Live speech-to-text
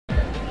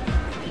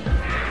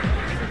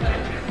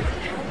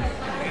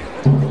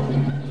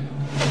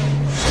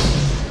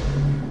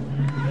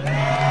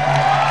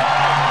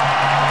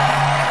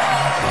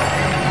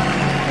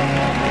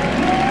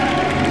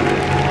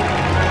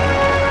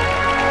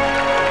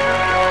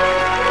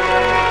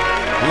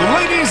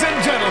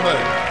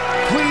gentlemen,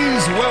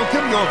 please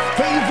welcome your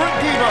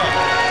favorite diva,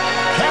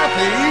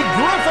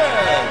 Griffin.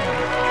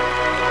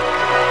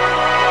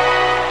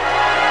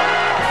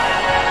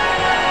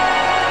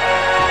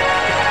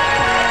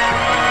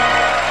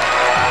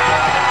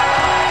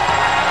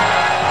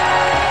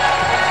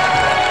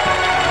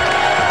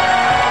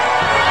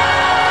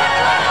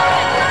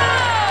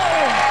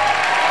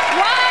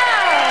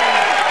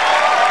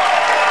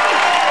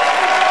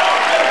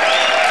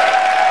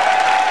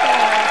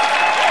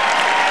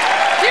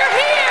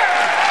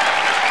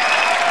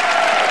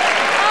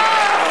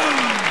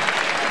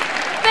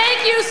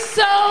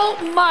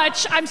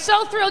 I'm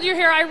so thrilled you're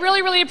here. I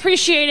really, really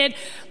appreciate it.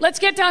 Let's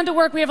get down to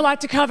work. We have a lot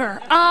to cover.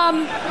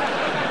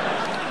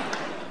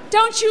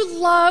 Don't you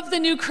love the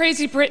new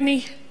Crazy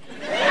Britney?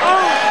 Oh.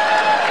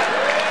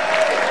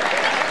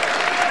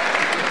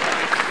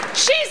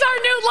 She's our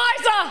new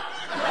Liza.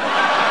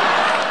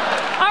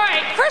 All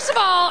right, first of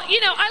all, you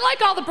know, I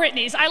like all the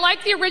Britneys. I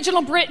like the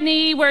original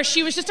Britney, where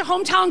she was just a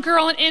hometown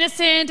girl and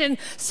innocent and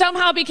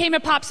somehow became a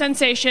pop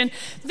sensation.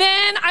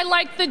 Then I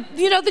like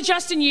the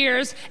Justin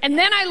years, and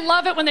then I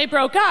love it when they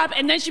broke up,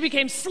 and then she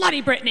became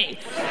slutty Britney.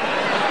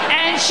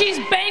 And she's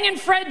banging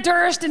Fred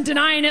Durst and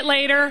denying it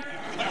later.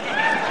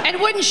 And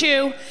wouldn't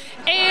you?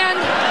 And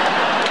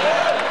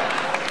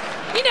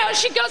you know,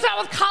 she goes out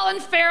with Colin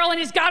Farrell and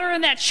he's got her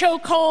in that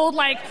chokehold,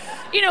 like,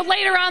 you know,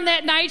 later on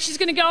that night she's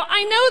gonna go,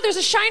 I know there's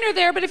a shiner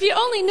there, but if you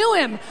only knew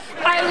him.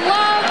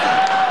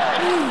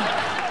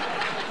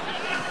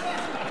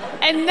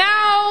 And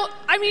now,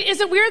 I mean,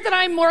 is it weird that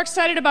I'm more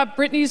excited about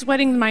Britney's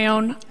wedding than my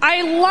own?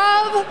 I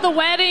love the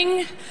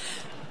wedding.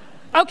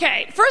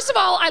 Okay, first of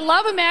all, I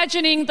love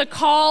imagining the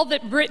call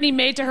that Britney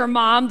made to her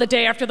mom the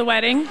day after the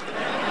wedding.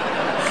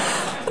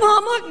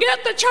 Mama,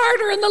 get the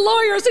charter and the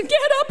lawyers and get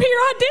up here.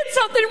 I did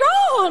something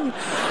wrong.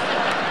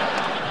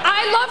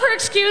 I love her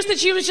excuse that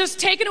she was just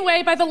taken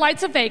away by the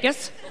lights of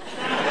Vegas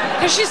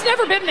because she's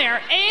never been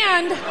there.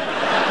 And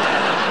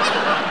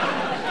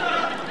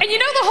you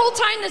know, the whole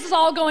time this is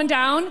all going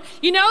down,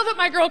 you know that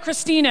my girl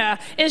Christina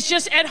is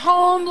just at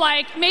home,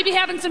 like maybe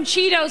having some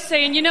Cheetos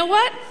saying, you know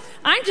what?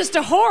 I'm just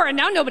a whore and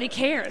now nobody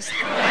cares.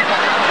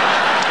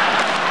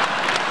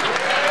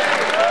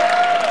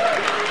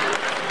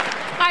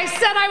 I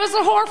said I was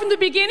a whore from the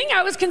beginning.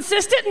 I was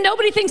consistent, and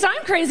nobody thinks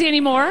I'm crazy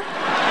anymore.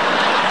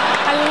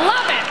 I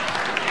love it.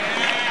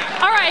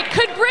 All right,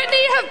 could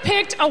Britney have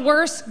picked a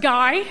worse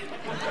guy?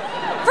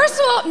 First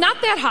of all, not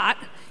that hot.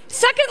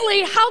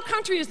 Secondly, how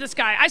country is this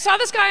guy? I saw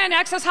this guy on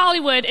Access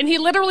Hollywood, and he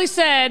literally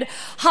said,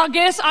 I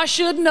guess I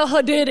shouldn't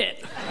have did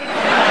it.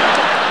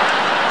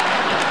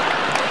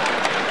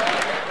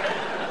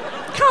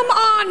 Come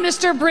on,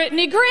 Mr.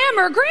 Britney.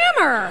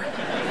 Grammar.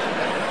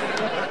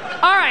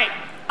 All right.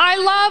 I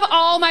love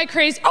all my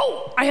crazy...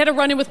 Oh, I had a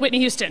run-in with Whitney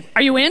Houston.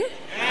 Are you in?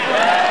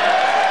 Yeah.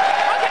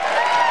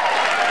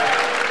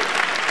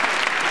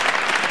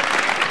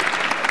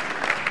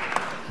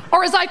 Okay.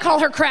 Or as I call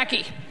her,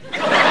 Cracky.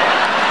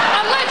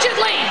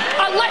 Allegedly.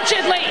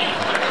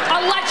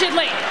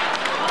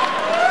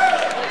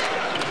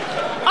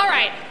 All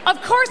right.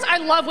 Of course, I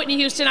love Whitney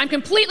Houston. I'm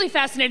completely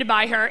fascinated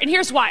by her, and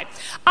here's why.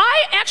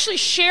 I actually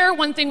share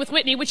one thing with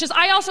Whitney, which is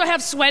I also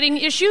have sweating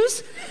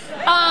issues.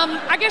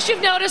 I guess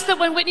you've noticed that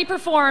when Whitney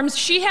performs,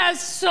 she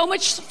has so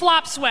much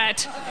flop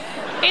sweat.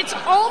 It's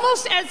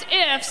almost as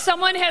if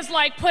someone has,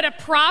 like, put a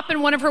prop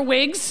in one of her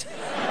wigs.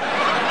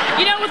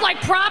 You know, with,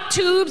 like, prop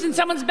tubes, and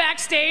someone's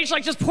backstage,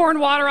 like, just pouring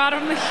water out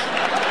of them.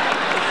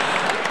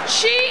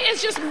 She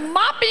is just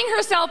mopping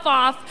herself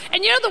off,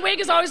 and you know the wig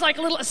is always like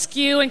a little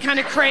askew and kind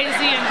of crazy,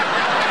 and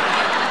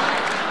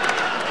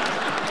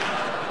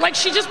like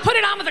she just put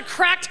it on with a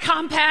cracked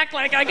compact,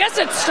 like I guess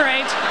it's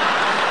straight.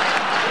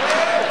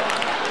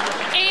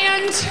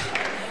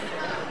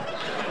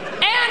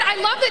 And I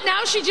love that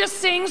now she just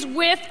sings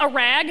with a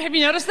rag. Have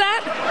you noticed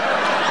that?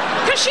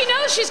 Because she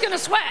knows she's gonna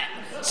sweat.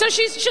 So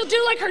she'll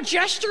do like her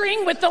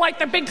gesturing with the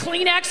big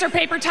Kleenex or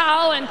paper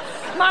towel and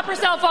mop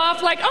herself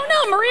off like, oh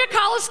no, Maria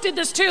Callas did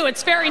this too.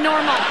 It's very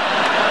normal.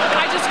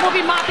 I just will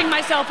be mopping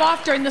myself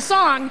off during the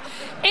song.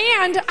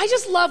 And I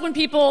just love when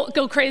people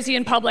go crazy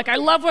in public. I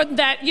love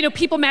that, you know,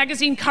 People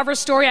magazine cover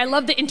story. I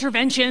love the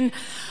intervention.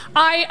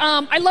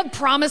 I love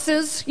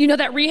Promises, you know,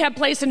 that rehab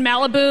place in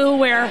Malibu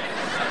where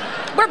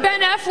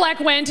Ben Affleck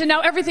went and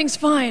now everything's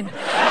fine.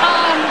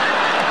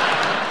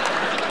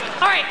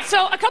 All right,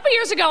 so a couple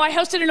years ago, I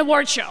hosted an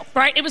award show,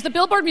 right? It was the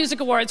Billboard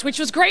Music Awards, which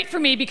was great for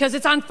me because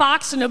it's on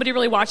Fox, so nobody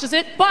really watches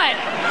it, but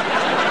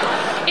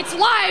it's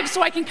live,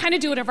 so I can kind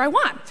of do whatever I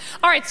want.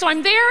 All right, so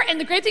I'm there,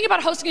 and the great thing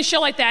about hosting a show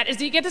like that is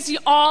that you get to see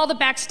all the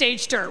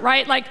backstage dirt,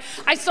 right? Like,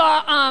 I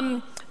saw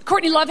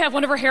Courtney Love have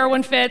one of her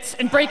heroin fits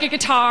and break a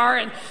guitar,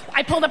 and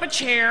I pulled up a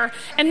chair,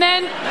 and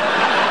then,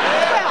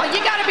 well,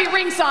 you gotta be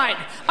ringside.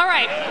 All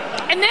right,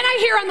 and then I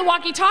hear on the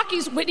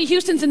walkie-talkies, Whitney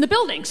Houston's in the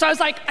building. So I was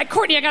like,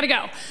 Courtney, I gotta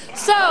go.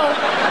 So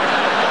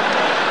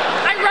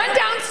I run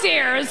downstairs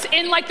downstairs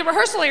in like the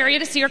rehearsal area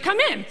to see her come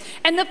in.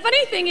 And the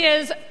funny thing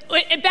is,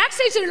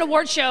 backstage at an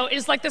award show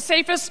is like the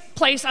safest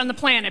place on the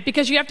planet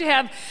because you have to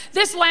have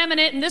this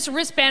laminate and this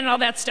wristband and all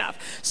that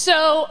stuff.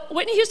 So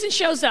Whitney Houston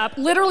shows up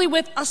literally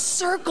with a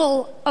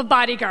circle of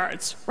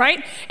bodyguards,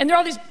 right? And they're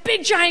all these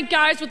big giant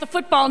guys with the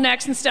football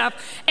necks and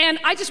stuff. And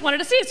I just wanted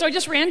to see it, so I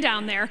just ran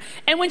down there.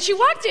 And when she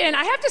walked in,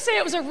 I have to say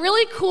it was a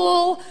really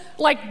cool,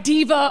 like,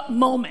 diva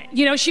moment.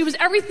 You know, she was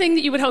everything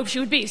that you would hope she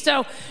would be.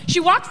 So she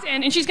walks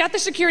in, and she's got the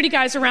security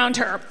guys around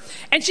her.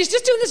 And she's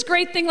just doing this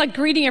great thing, like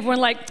greeting everyone,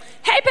 like,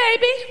 hey,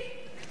 baby,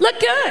 look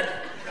good.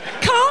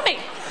 Call me.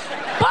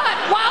 But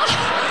while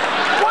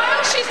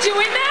she's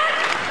doing that,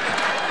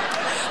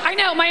 I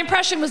know, my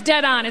impression was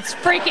dead on. It's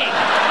freaky. Freaky.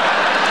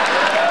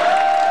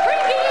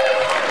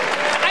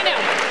 I know.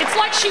 It's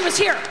like she was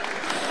here.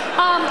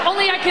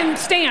 Only I can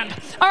stand.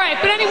 All right,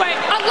 but anyway,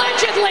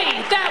 allegedly,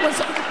 that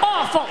was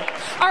awful.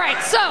 All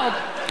right, so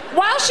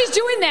while she's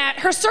doing that,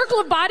 her circle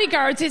of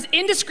bodyguards is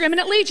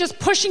indiscriminately just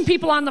pushing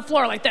people on the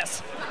floor like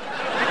this.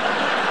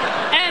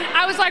 And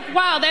I was like,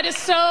 wow, that is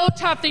so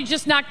tough that you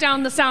just knocked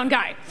down the sound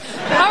guy.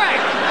 All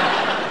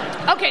right.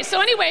 Okay, so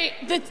anyway,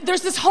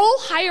 there's this whole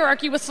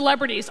hierarchy with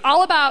celebrities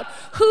all about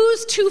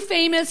who's too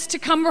famous to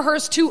come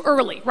rehearse too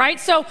early, right?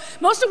 So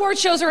most award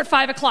shows are at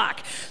 5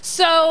 o'clock.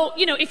 So,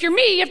 you know, if you're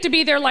me, you have to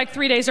be there like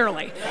 3 days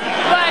early.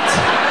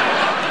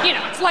 But, you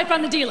know, it's life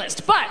on the D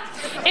list. But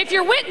if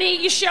you're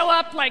Whitney, you show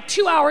up like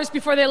 2 hours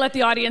before they let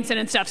the audience in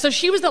and stuff. So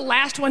she was the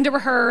last one to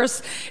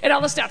rehearse and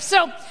all this stuff.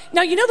 So,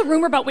 now you know the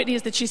rumor about Whitney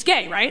is that she's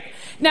gay, right?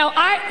 Now,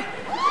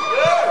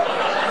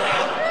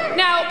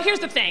 here's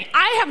the thing.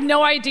 I have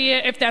no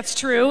idea if that's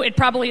true. It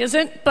probably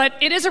isn't, but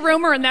it is a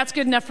rumor, and that's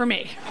good enough for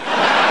me.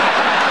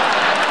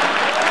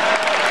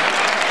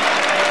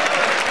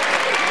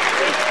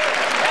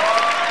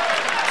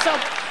 So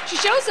she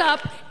shows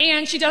up,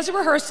 and she does a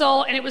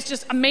rehearsal, and it was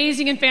just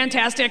amazing and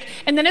fantastic,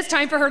 and then it's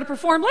time for her to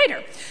perform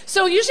later.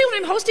 So usually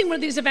when I'm hosting one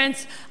of these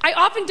events, I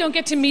often don't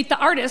get to meet the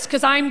artist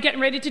because I'm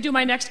getting ready to do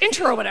my next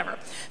intro or whatever.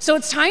 So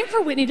it's time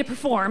for Whitney to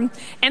perform,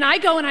 and I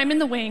go and I'm in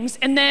the wings,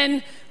 and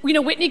then, you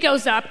know, Whitney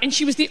goes up, and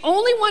she was the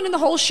only one in the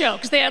whole show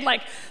because they had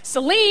like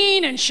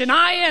Celine and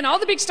Shania and all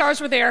the big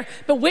stars were there,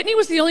 but Whitney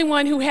was the only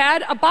one who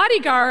had a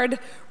bodyguard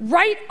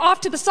right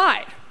off to the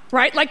side.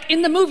 Right? Like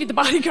in the movie, The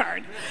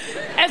Bodyguard.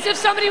 As if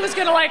somebody was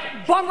gonna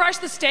like bum rush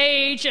the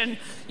stage and,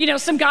 you know,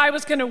 some guy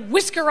was gonna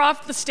whisk her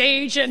off the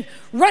stage and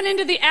run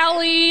into the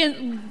alley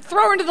and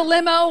throw her into the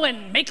limo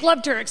and make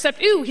love to her,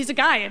 except, ooh, he's a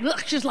guy and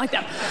ugh, she doesn't like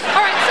that.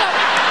 All right, so,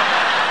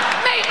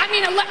 mate, I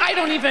mean, I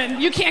don't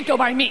even, you can't go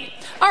by me.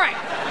 All right.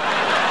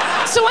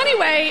 So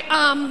anyway,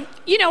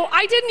 you know,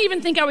 I didn't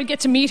even think I would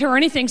get to meet her or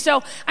anything.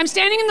 So I'm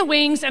standing in the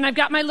wings, and I've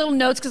got my little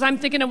notes because I'm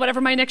thinking of whatever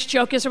my next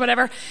joke is or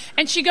whatever.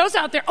 And she goes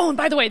out there. Oh, and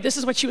by the way, this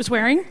is what she was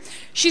wearing.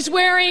 She's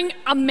wearing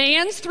a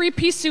man's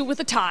three-piece suit with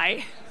a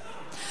tie.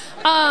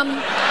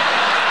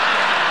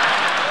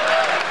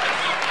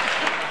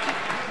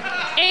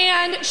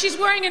 And she's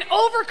wearing an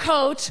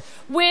overcoat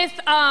with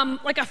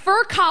like a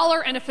fur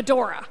collar and a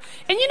fedora.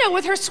 And you know,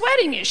 with her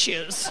sweating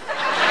issues.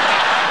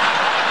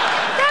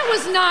 That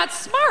was not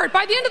smart.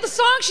 By the end of the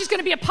song, she's going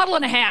to be a puddle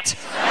in a hat.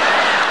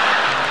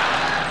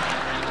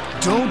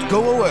 Don't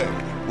go away.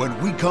 When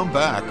we come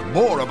back,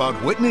 more about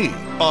Whitney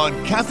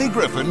on Kathy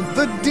Griffin,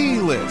 The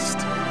D-List.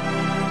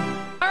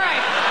 All right.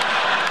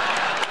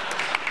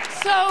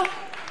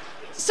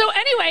 So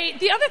anyway,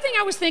 the other thing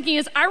I was thinking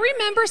is I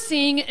remember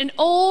seeing an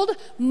old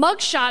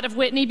mugshot of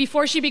Whitney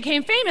before she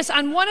became famous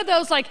on one of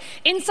those like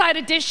Inside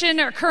Edition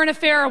or Current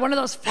Affair or one of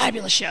those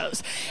fabulous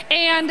shows.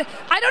 And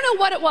I don't know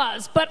what it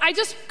was, but I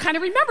just kind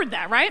of remembered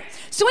that, right?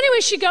 So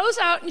anyway, she goes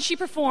out and she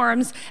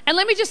performs, and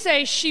let me just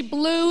say, she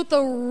blew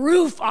the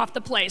roof off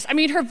the place. I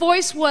mean, her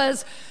voice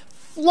was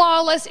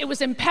flawless. It was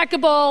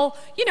impeccable.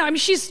 You know, I mean,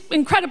 she's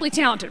incredibly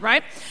talented,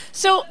 right?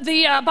 So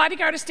the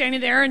bodyguard is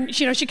standing there, and,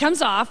 you know, she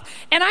comes off,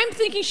 and I'm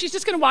thinking she's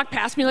just going to walk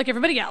past me like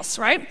everybody else,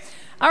 right?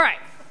 All right.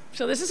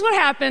 So this is what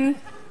happened.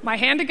 My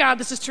hand to God,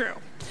 this is true.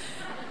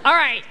 All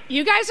right.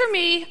 You guys are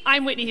me.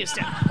 I'm Whitney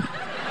Houston.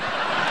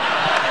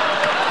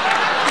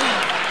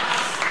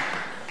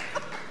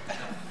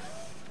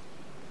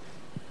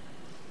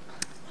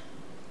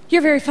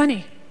 You're very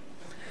funny.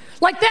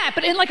 Like that,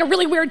 but in like a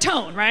really weird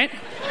tone, right?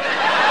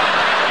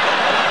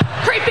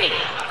 Creepy,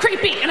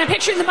 and I'm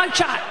picturing the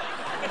mugshot.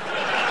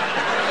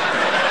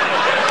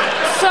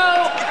 So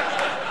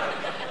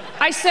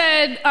I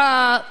said,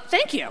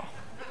 thank you.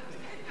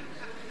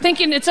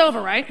 Thinking it's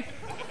over, right?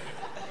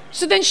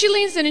 So then she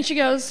leans in and she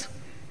goes,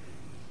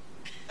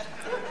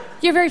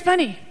 you're very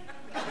funny.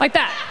 Like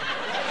that.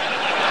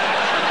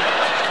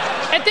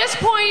 At this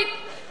point,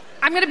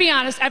 I'm gonna be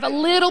honest, I have a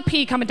little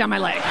pee coming down my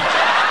leg.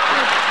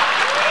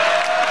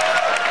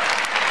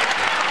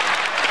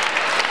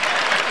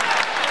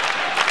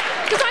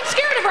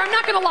 I'm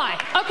not gonna lie.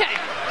 Okay.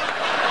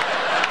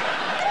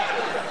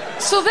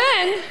 So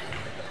then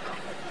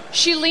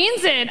she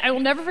leans in. I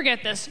will never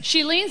forget this.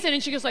 She leans in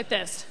and she goes like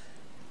this.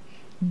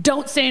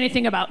 Don't say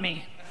anything about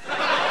me.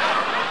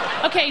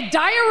 Okay,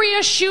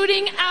 diarrhea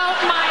shooting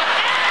out my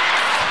ass.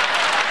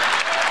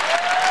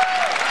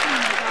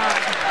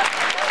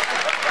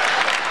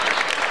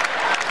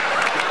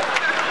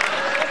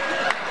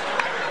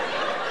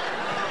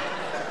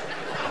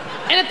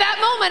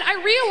 I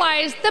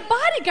realized the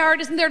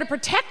bodyguard isn't there to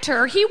protect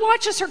her. He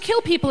watches her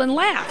kill people and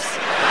laughs.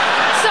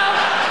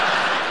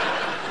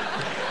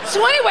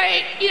 So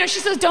anyway, she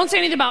says, don't say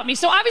anything about me.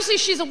 So obviously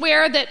she's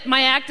aware that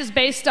my act is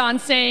based on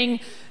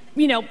saying,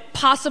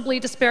 possibly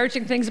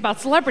disparaging things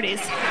about celebrities.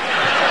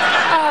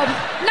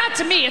 Not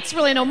to me, it's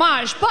really an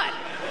homage, but...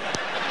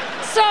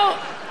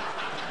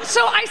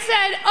 So I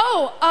said,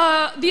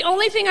 the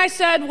only thing I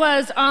said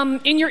was,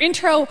 in your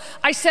intro,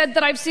 I said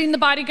that I've seen The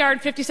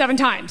Bodyguard 57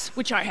 times,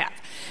 which I have.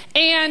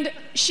 And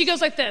she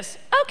goes like this,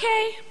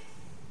 okay.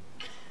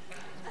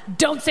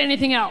 Don't say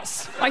anything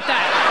else, like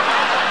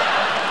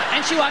that.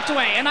 And she walked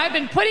away, and I've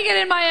been putting it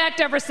in my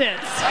act ever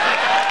since.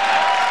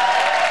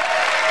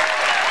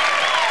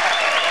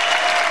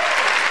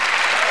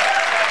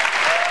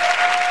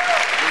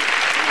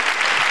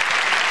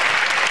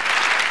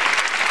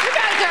 You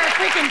guys are a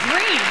freaking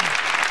dream.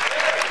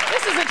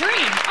 This is a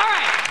dream. All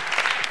right.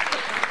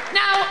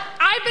 Now,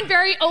 I've been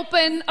very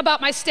open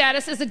about my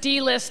status as a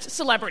D-list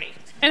celebrity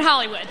in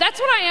Hollywood. That's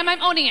what I am.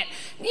 I'm owning it.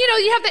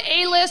 You have the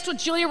A-list with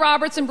Julia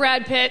Roberts and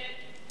Brad Pitt.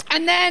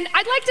 And then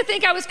I'd like to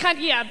think I was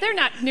they're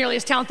not nearly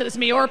as talented as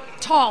me or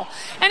tall.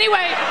 Anyway,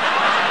 and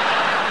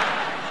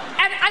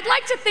I'd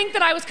like to think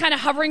that I was kind of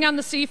hovering on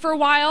the sea for a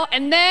while.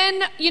 And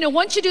then,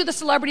 once you do the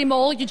celebrity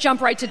mole, you jump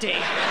right to D.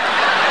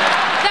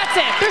 That's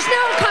it. There's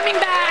no coming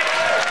back.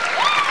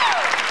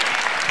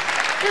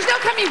 There's no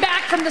coming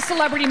back from the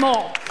celebrity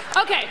mole.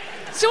 Okay,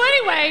 so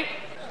anyway,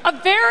 a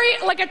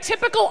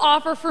typical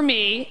offer for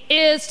me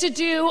is to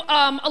do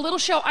a little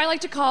show I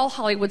like to call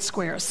Hollywood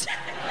Squares.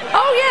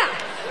 Oh yeah,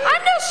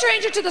 I'm no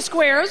stranger to the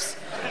squares.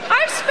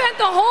 I've spent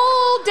the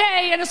whole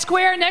day in a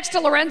square next to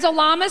Lorenzo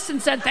Lamas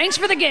and said, thanks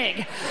for the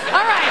gig.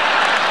 All right.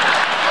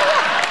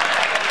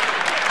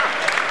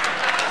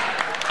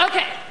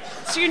 Okay,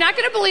 so you're not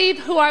gonna believe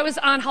who I was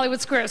on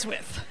Hollywood Squares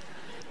with.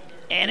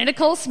 Anna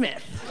Nicole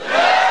Smith.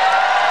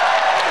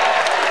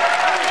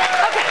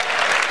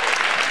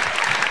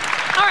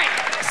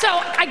 So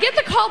I get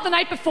the call the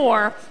night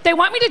before. They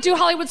want me to do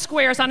Hollywood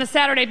Squares on a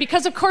Saturday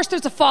because, of course,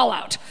 there's a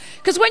fallout.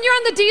 Because when you're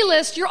on the D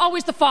list, you're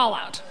always the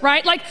fallout,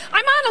 right? Like,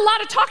 I'm on a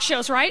lot of talk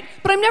shows, right?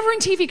 But I'm never in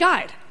TV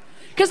Guide.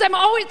 Because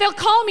they'll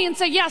call me and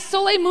say, yeah,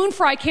 Soleil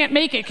Moonfry can't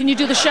make it. Can you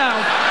do the show?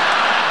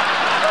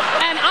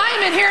 And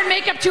I'm in hair and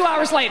makeup 2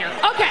 hours later.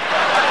 Okay.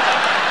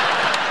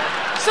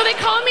 So they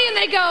call me and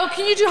they go,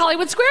 can you do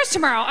Hollywood Squares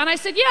tomorrow? And I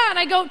said, yeah. And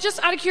I go, just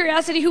out of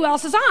curiosity, who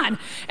else is on?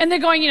 And they're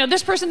going,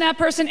 this person, that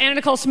person, Anna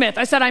Nicole Smith.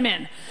 I said, I'm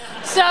in.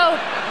 So,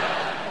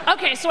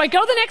 okay, so I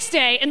go the next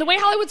day, and the way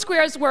Hollywood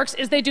Squares works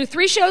is they do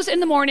 3 shows in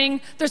the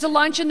morning, there's a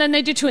lunch, and then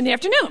they do 2 in the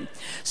afternoon.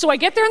 So I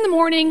get there in the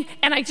morning,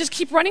 and I just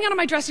keep running out of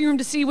my dressing room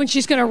to see when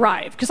she's gonna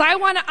arrive. Because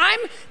I'm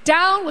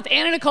down with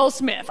Anna Nicole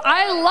Smith.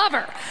 I love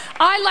her.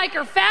 I like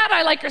her fat,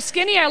 I like her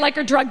skinny, I like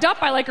her drugged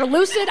up, I like her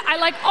lucid, I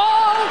like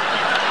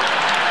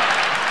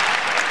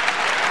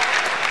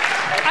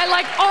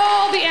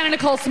all the Anna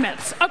Nicole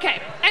Smiths.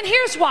 Okay, and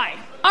here's why.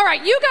 All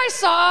right, you guys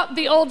saw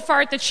the old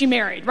fart that she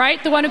married,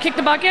 right? The one who kicked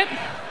the bucket?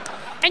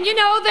 And you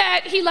know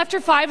that he left her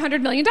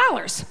 $500 million.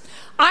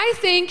 I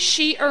think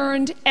she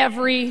earned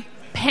every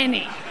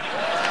penny.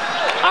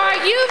 All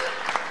right,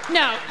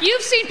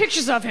 you've seen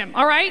pictures of him,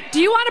 all right? Do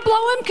you want to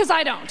blow him? Because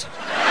I don't.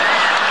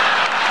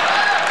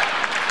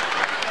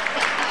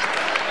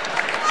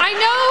 I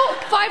know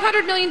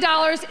 $500 million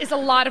is a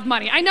lot of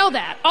money. I know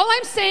that. All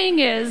I'm saying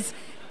is,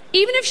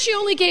 even if she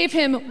only gave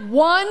him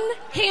one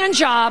hand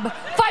job,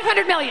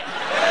 $500 million.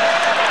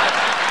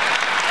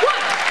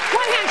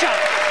 One hand job.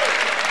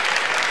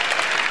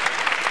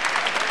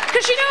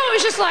 Because it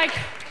was just like...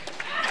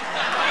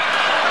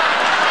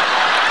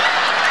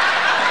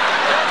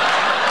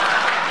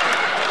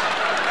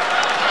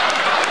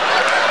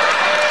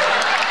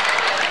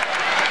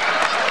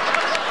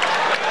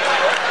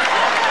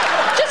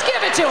 Just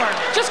give it to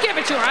her. Just give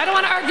it to her. I don't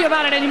want to argue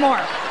about it anymore.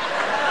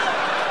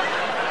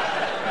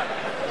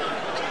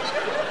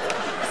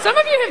 Some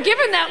of you have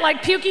given that,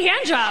 pukey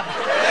hand job.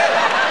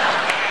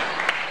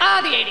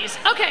 The 80s.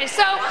 Okay,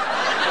 so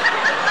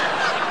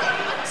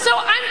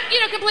I'm,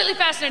 completely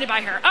fascinated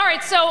by her. All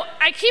right, so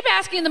I keep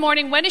asking in the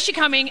morning, when is she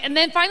coming? And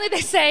then finally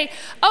they say,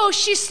 oh,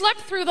 she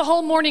slept through the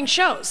whole morning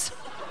shows.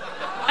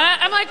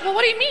 I'm like, well,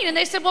 what do you mean? And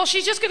they said, well,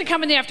 she's just going to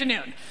come in the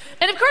afternoon.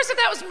 And of course, if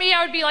that was me,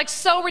 I would be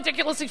so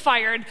ridiculously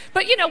fired.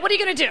 But what are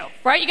you going to do,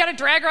 right? You got to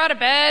drag her out of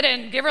bed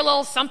and give her a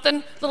little something,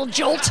 a little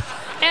jolt,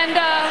 and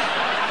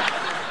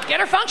get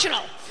her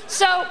functional.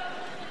 So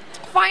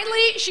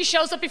finally, she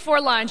shows up before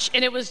lunch,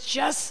 and it was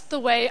just the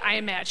way I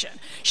imagined.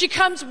 She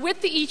comes with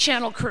the E!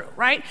 Channel crew,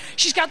 right?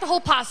 She's got the whole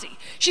posse.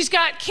 She's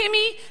got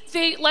Kimmy,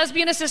 the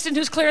lesbian assistant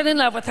who's clearly in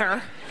love with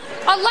her,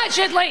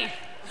 allegedly.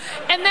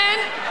 And then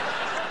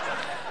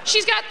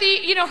she's got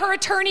her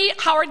attorney,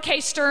 Howard K.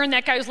 Stern,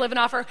 that guy who's living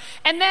off her.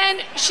 And then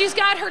she's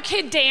got her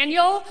kid,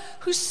 Daniel,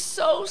 who's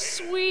so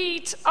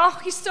sweet. Oh,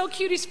 he's so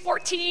cute. He's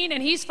 14,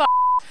 and he's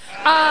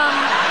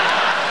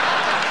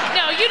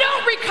No, you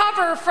don't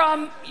recover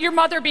from your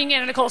mother being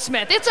Anna Nicole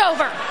Smith. It's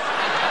over.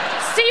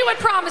 See you at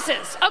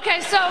promises. Okay,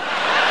 so,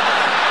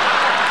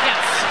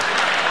 yes.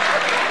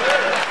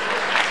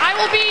 I I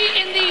will be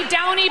in the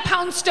Downey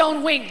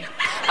Poundstone wing.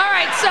 All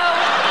right, so...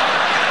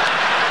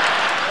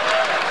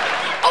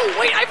 Oh,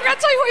 wait, I forgot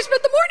to tell you who I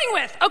spent the morning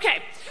with.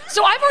 Okay,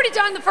 so I've already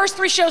done the first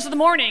 3 shows of the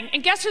morning,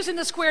 and guess who's in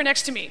the square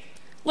next to me?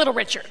 Little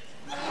Richard.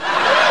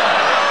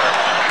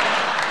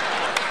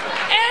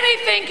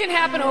 Anything can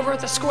happen over at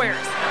the squares.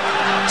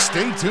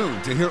 Stay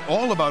tuned to hear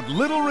all about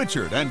Little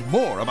Richard and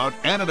more about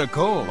Anna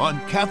Nicole on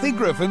Kathy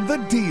Griffin, the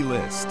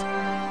D-List.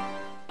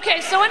 Okay,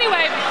 so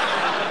anyway,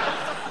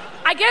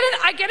 I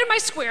get in my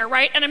square,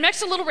 right? And I'm next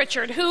to Little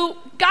Richard, who,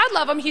 God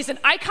love him, he's an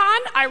icon.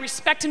 I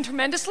respect him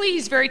tremendously.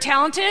 He's very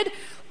talented.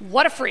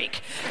 What a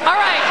freak. All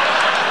right.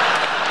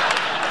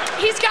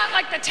 He's got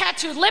like the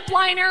tattooed lip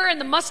liner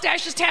and the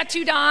mustache is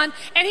tattooed on,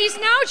 and he's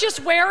now just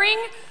wearing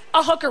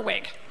a hooker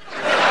wig.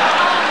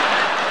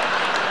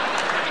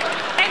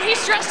 And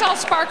he's dressed all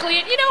sparkly,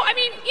 and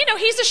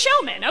he's a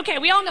showman. Okay,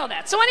 we all know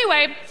that. So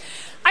anyway,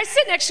 I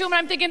sit next to him and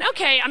I'm thinking,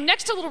 okay, I'm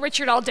next to Little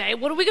Richard all day.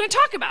 What are we going to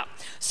talk about?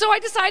 So I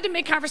decided to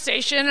make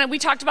conversation, and we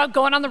talked about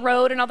going on the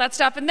road and all that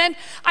stuff. And then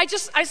I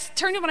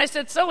turned to him and I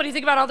said, so what do you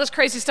think about all this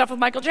crazy stuff with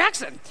Michael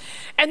Jackson?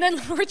 And then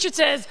Little Richard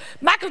says,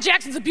 Michael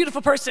Jackson's a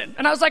beautiful person.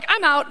 And I was like,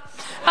 I'm out.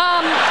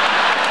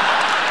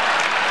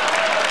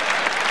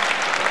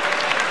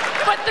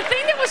 But the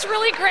thing that was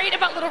really great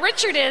about Little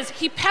Richard is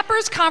he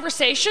peppers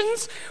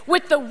conversations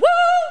with the woo,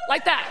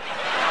 like that.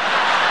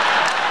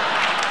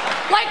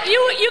 Like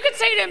you could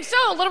say to him, so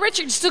Little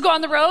Richard, you still go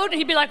on the road? And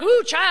he'd be like,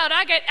 ooh, child,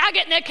 I get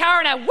in that car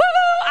and I woo,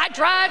 I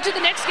drive to the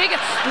next gig and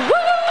woo,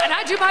 and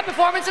I do my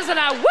performances and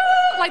I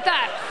woo, like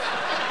that.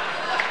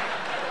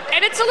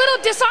 And it's a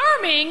little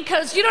disarming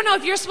because you don't know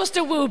if you're supposed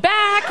to woo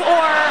back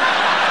or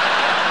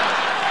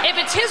if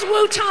it's his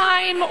woo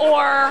time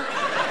or...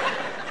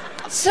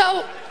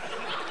 So...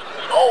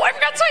 Oh, I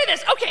forgot to tell you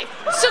this. Okay,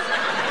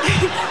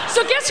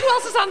 so guess who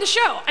else is on the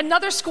show?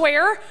 Another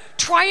square,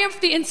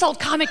 Triumph the Insult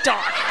Comic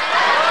Dog.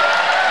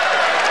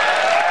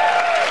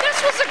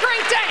 This was a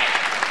great day.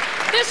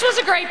 This was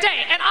a great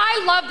day, and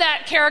I love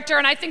that character,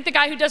 and I think the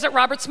guy who does it,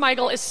 Robert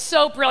Smigel, is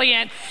so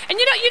brilliant. And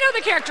you know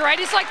the character, right?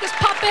 He's like this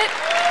puppet.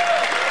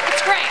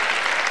 It's great.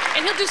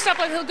 And he'll do stuff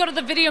like he'll go to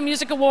the Video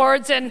Music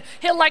Awards and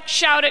he'll like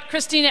shout at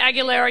Christina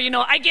Aguilera,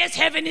 I guess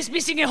heaven is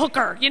missing a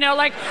hooker,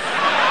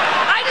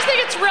 I just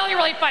think it's really,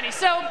 really funny.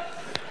 So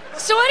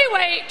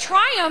anyway,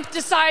 Triumph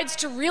decides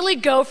to really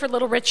go for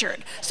Little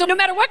Richard. So no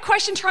matter what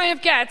question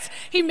Triumph gets,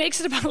 he makes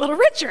it about Little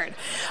Richard.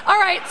 All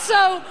right,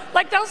 so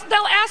like they'll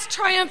ask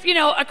Triumph,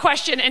 a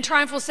question, and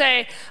Triumph will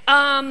say,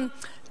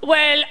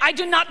 well, I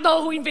do not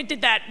know who invented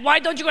that. Why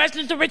don't you ask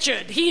Little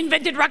Richard? He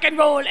invented rock and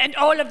roll and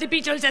all of the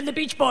Beatles and the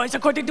Beach Boys,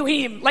 according to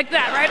him. Like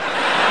that, right?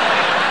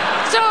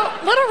 So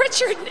Little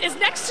Richard is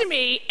next to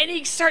me, and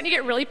he's starting to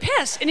get really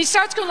pissed. And he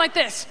starts going like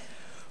this.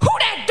 Who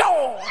that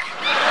dog?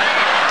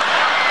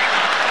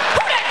 Who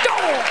that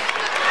dog?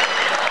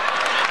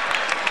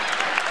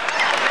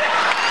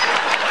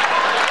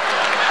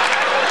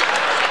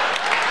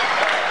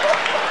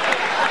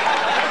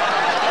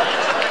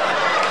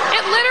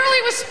 It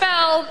literally was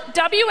spelled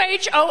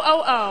WHOOODATDAWG.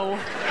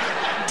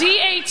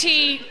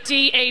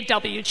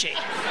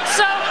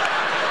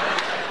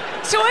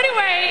 So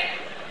anyway,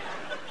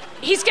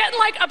 he's getting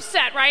like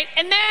upset, right?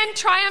 And then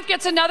Triumph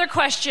gets another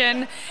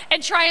question,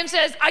 and Triumph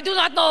says, I do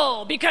not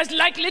know, because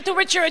like Little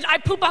Richard, I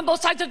poop on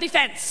both sides of the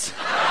fence.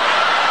 Who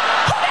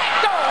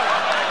that dog?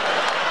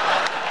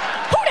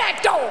 Who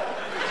that dog?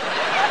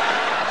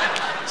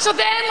 So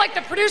then, like,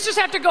 the producers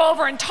have to go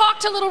over and talk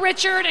to Little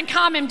Richard and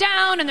calm him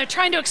down, and they're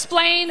trying to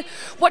explain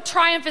what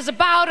Triumph is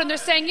about, and they're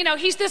saying,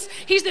 he's this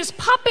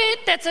puppet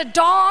that's a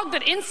dog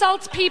that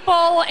insults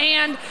people,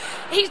 and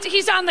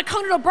he's on the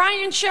Conan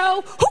O'Brien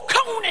show. Who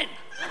Conan?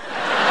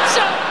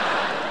 So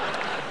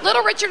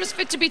Little Richard is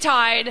fit to be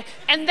tied,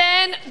 and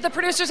then the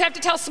producers have to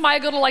tell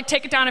Smigel to like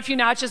take it down a few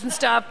notches and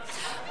stuff.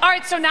 All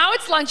right, so now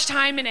it's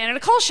lunchtime and Anna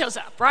Nicole shows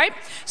up, right?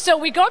 So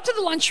we go up to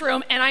the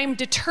lunchroom, and I'm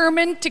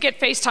determined to get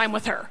FaceTime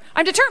with her.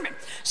 I'm determined.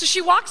 So she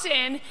walks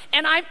in,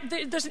 and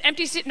there's an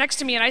empty seat next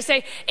to me, and I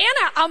say,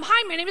 Anna,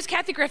 hi, my name is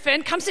Kathy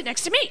Griffin. Come sit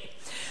next to me.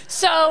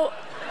 So,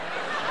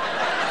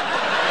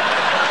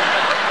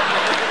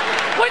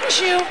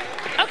 wouldn't you?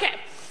 Okay.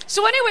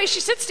 So anyway,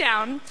 she sits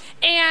down,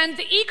 and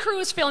the E! Crew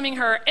is filming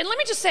her, and let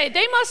me just say,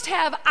 they must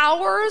have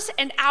hours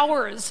and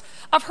hours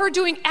of her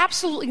doing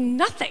absolutely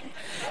nothing.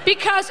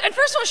 Because, and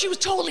first of all, she was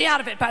totally out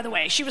of it, by the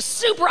way. She was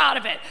super out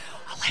of it,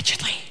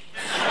 allegedly,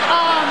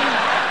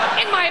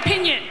 in my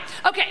opinion.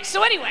 Okay,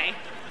 so anyway,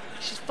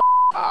 she's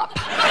up.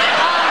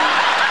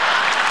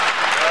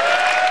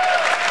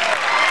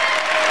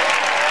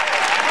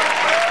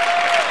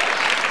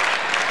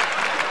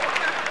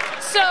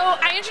 So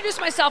I introduced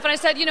myself, and I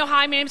said,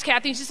 hi, my name's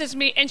Kathy. And she says to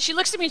me, and she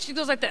looks at me, and she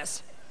goes like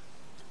this.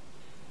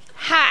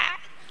 Hi.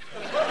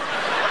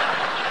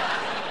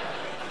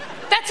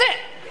 That's it.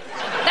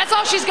 That's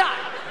all she's got.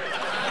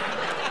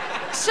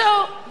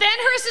 So then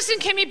her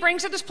assistant, Kimmy,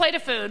 brings her this plate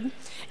of food,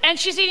 and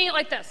she's eating it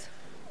like this.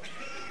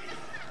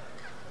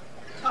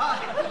 The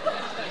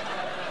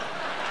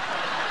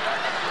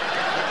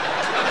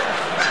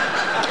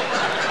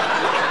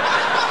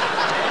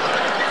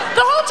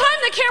whole time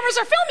the cameras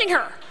are filming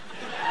her.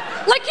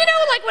 Like, you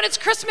know, like when it's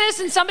Christmas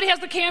and somebody has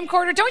the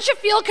camcorder, don't you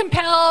feel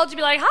compelled to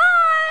be like,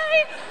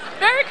 hi,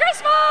 Merry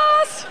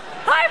Christmas,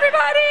 hi,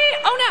 everybody.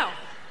 Oh, no.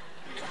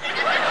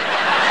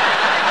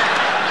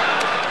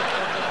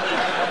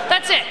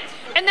 That's it.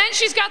 And then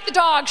she's got the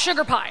dog,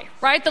 Sugar Pie,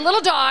 right? The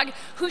little dog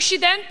who she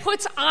then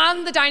puts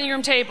on the dining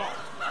room table.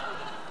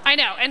 I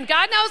know, and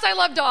God knows I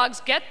love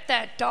dogs. Get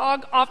that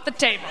dog off the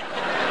table.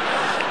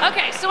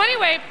 Okay, so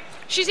anyway,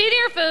 she's eating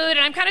her food, and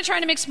I'm kind of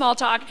trying to make small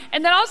talk,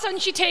 and then all of a sudden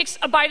she takes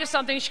a bite of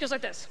something, and she goes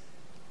like this.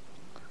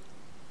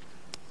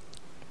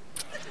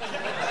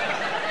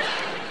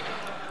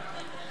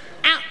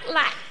 I don't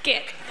like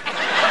it.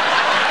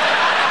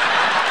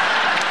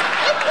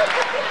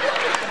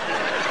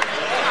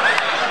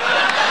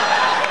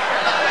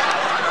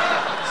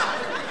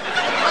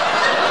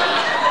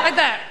 Like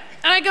that.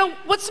 And I go,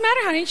 what's the matter,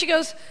 honey? And she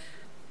goes,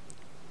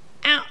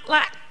 I don't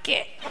like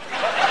it.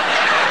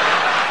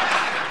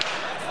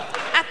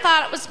 I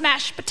thought it was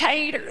mashed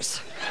potatoes.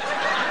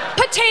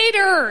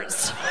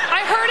 Potatoes.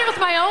 I heard it with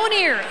my own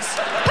ears.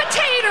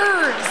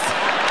 Potatoes.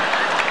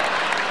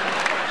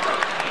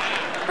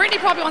 Brittany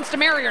probably wants to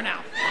marry her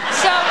now.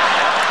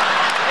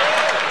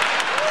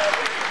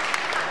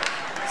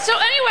 So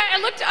anyway, I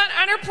looked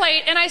on her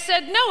plate and I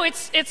said, no,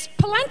 it's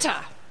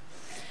polenta.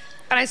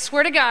 And I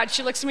swear to God,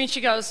 she looks at me and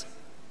she goes,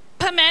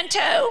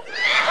 pimento?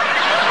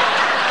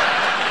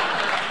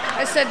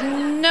 I said,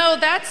 no,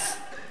 that's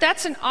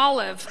an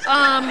olive.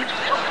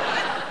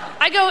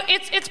 I go,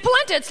 it's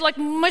polenta. It's like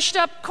mushed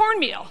up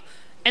cornmeal.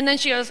 And then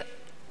she goes,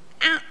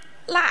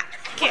 like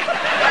it.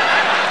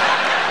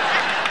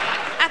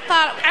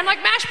 I'm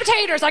like, mashed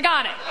potatoes, I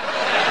got it.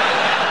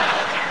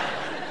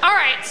 All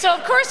right, so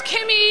of course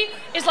Kimmy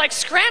is like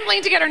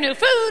scrambling to get her new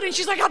food, and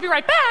she's like, I'll be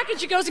right back, and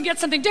she goes and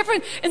gets something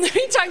different. In the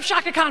meantime,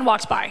 Shaka Khan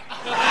walks by.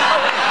 Oh,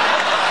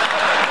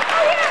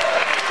 yeah.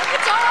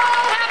 It's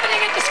all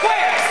happening at the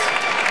squares.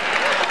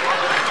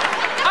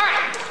 All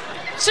right,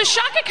 so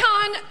Shaka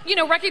Khan,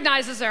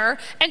 recognizes her,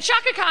 and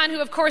Shaka Khan,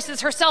 who of course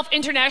is herself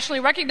internationally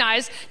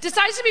recognized,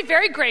 decides to be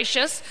very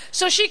gracious.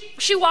 So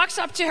she walks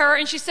up to her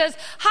and she says,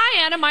 hi,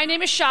 Anna, my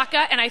name is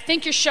Shaka, and I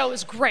think your show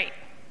is great.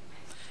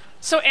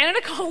 So Anna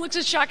Nicole looks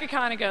at Shaka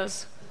Khan and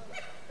goes,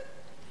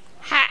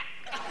 ha.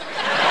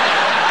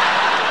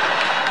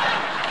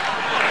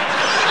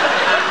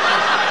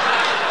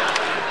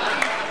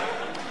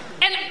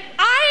 And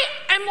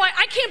I'm like,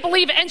 I can't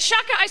believe it. And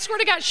Shaka, I swear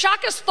to God,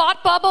 Shaka's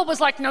thought bubble was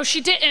like, no,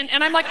 she didn't.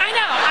 And I'm like, I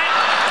know.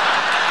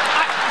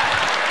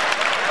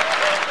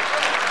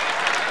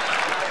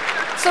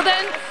 So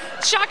then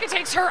Shaka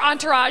takes her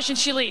entourage and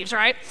she leaves,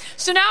 right?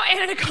 So now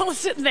Anna Nicole is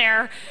sitting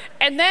there,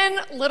 and then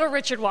Little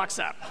Richard walks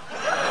up.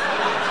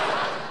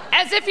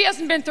 As if he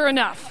hasn't been through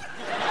enough.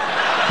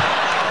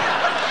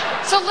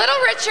 So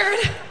Little Richard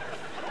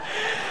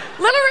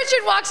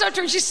walks up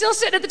to her, and she's still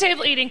sitting at the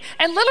table eating,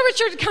 and Little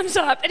Richard comes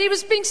up, and he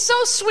was being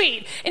so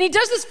sweet, and he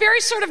does this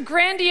very sort of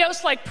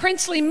grandiose, like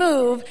princely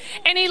move,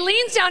 and he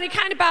leans down, he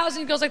kind of bows, and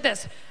he goes like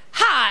this,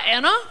 hi,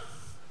 Anna.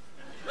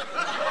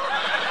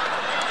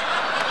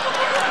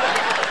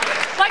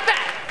 Like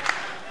that.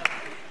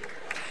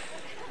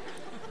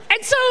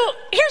 And so,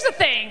 here's the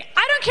thing.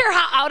 I don't care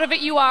how out of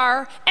it you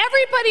are.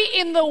 Everybody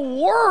in the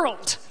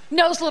world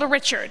knows Little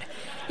Richard.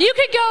 You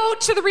could go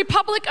to the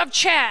Republic of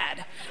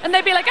Chad, and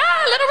they'd be like,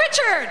 Little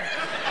Richard!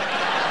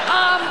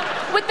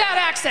 With that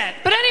accent.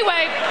 But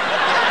anyway,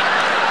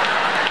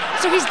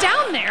 so he's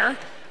down there,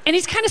 and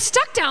he's kind of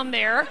stuck down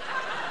there, and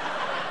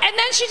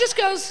then she just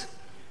goes,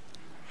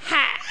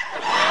 ha.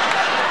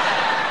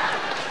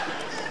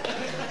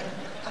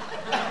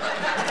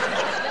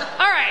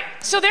 All right,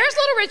 so there's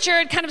Little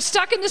Richard kind of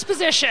stuck in this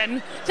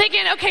position,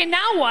 thinking, okay,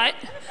 now what?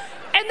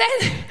 And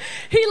then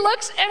he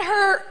looks at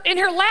her in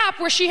her lap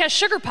where she has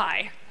Sugar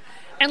Pie.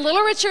 And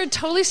Little Richard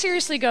totally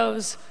seriously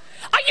goes,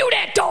 are you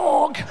that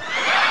dog?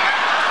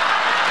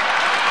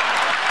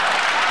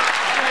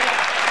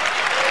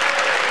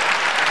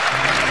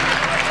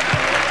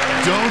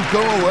 Don't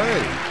go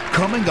away.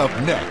 Coming up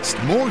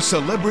next, more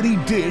celebrity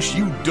dish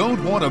you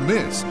don't want to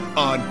miss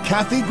on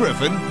Kathy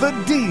Griffin, The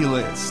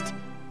D-List.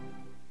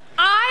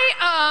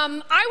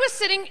 I was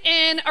sitting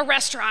in a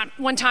restaurant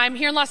one time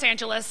here in Los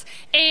Angeles,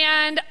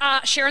 and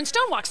Sharon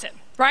Stone walks in,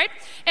 right?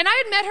 And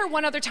I had met her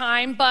one other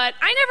time, but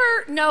I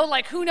never know,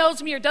 like, who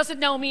knows me or doesn't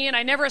know me, and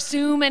I never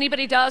assume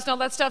anybody does and all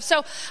that stuff.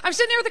 So I'm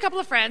sitting there with a couple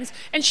of friends,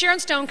 and Sharon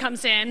Stone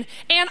comes in,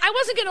 and I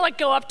wasn't going to, like,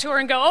 go up to her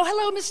and go, oh,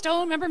 hello, Miss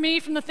Stone, remember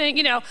me from the thing,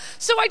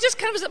 So I just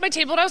kind of was at my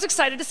table, and I was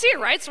excited to see her,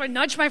 right? So I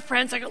nudged my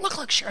friends. I go,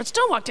 look, Sharon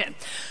Stone walked in.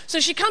 So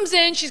she comes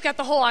in. She's got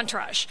the whole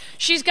entourage.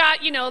 She's got,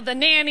 the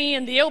nanny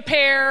and the au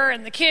pair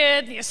and the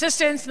kid and the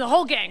assistants and the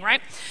whole gang,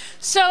 right?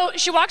 So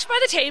she walks by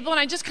the table, and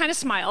I just kind of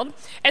smiled.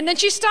 And then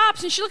she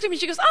stops, and she looked at me,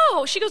 and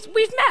she goes,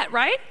 we've met,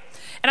 right?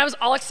 And I was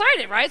all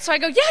excited, right? So I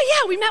go,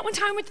 yeah, we met one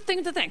time with the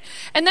thing.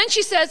 And then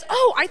she says,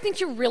 oh, I think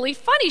you're really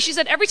funny. She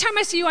said, every time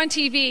I see you on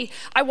TV,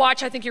 I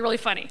think you're really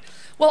funny.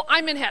 Well,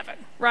 I'm in heaven,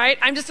 right?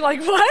 I'm just like,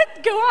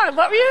 what? Go on,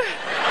 what were you?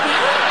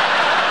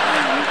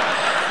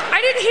 I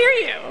didn't hear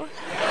you.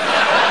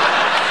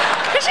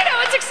 Because,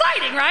 it's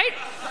exciting, right?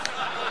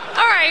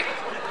 All right.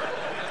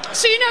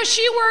 So,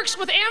 she works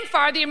with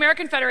AMFAR, the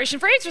American Federation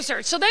for AIDS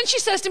Research. So then she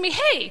says to me,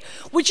 hey,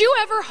 would you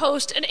ever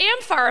host an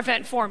AMFAR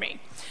event for me?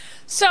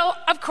 So,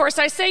 of course,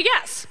 I say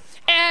yes.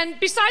 And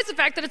besides the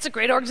fact that it's a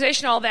great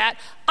organization and all that,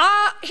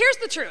 here's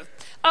the truth.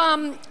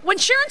 When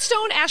Sharon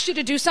Stone asks you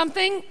to do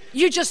something,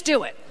 you just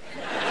do it.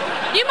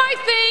 You might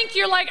think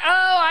you're like,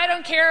 oh, I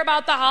don't care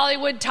about the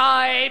Hollywood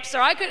types,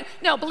 or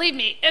no, believe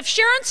me, if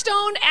Sharon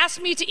Stone asked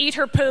me to eat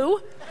her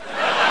poo,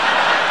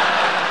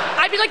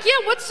 I'd be like, yeah,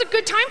 what's a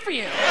good time for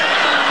you?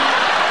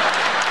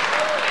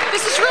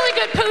 This is really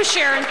good poo,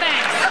 Sharon,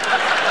 thanks.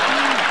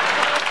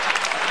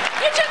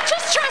 You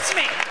just trust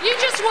me, you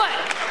just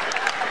would.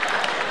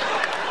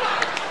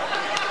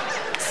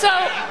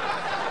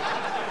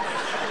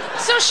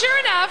 So sure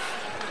enough,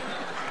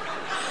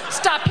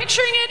 stop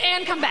picturing it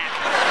and come back.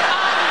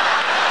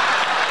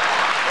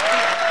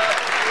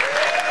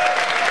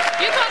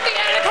 You thought the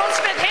Anna Nicole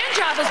Smith hand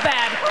job was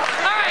bad.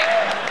 All right.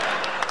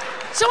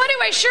 So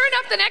anyway, sure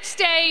enough, the next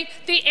day,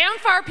 the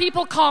AMFAR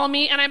people call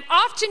me, and I'm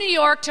off to New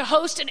York to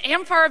host an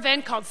AMFAR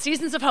event called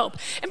Seasons of Hope.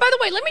 And by the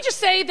way, let me just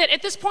say that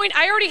at this point,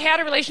 I already had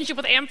a relationship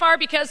with AMFAR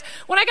because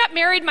when I got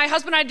married, my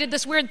husband and I did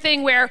this weird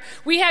thing where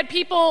we had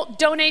people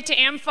donate to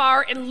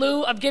AMFAR in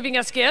lieu of giving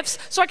us gifts.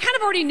 So I kind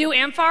of already knew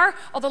AMFAR,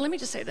 although let me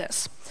just say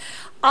this.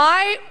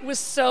 I was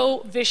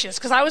so vicious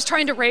because I was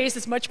trying to raise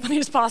as much money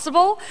as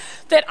possible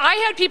that I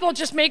had people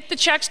just make the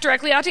checks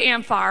directly out to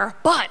AMFAR,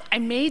 but I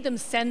made them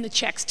send the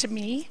checks to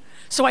me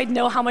so I'd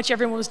know how much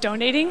everyone was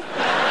donating.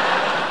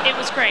 It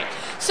was great.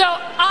 So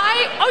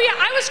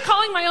I was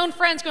calling my own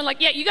friends going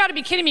like, yeah, you gotta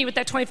be kidding me with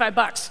that $25.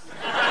 Yeah,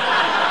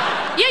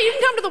 you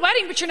can come to the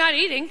wedding, but you're not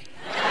eating.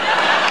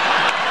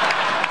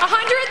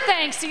 100,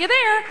 thanks, see you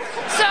there.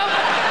 So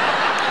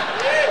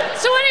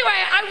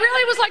anyway, I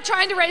really was like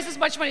trying to raise as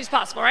much money as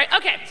possible, right?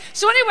 Okay,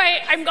 so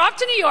anyway, I'm off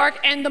to New York,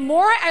 and the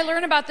more I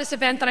learn about this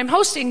event that I'm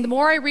hosting, the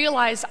more I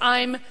realize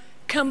I'm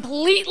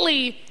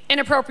completely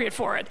inappropriate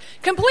for it.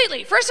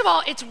 Completely. First of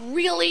all, it's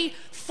really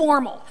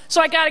formal.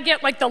 So I gotta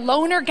get like the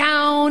loner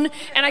gown,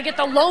 and I get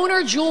the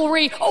loner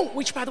jewelry. Oh,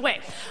 which by the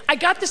way, I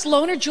got this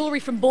loner jewelry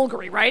from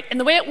Bulgari, right? And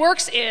the way it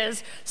works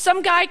is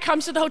some guy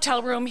comes to the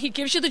hotel room, he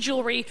gives you the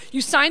jewelry,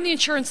 you sign the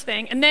insurance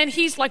thing, and then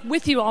he's like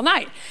with you all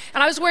night.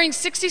 And I was wearing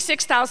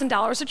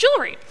 $66,000 of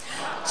jewelry.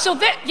 So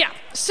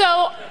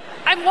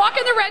I'm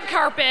walking the red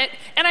carpet,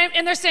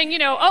 and they're saying,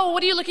 oh,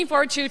 what are you looking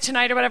forward to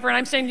tonight or whatever? And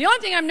I'm saying, the only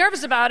thing I'm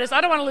nervous about is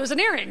I don't want to lose an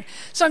earring.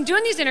 So I'm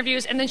doing these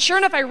interviews, and then sure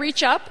enough, I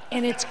reach up,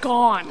 and it's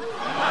gone.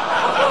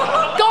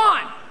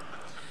 Gone.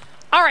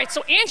 All right,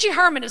 so Angie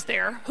Harmon is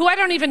there, who I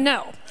don't even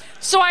know.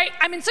 So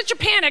I'm in such a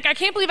panic, I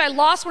can't believe I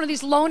lost one of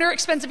these loner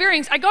expensive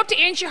earrings. I go up to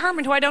Angie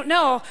Harmon, who I don't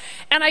know,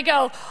 and I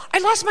go, I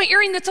lost my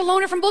earring that's a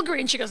loner from Bulgari.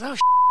 And she goes, oh,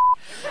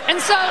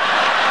 And so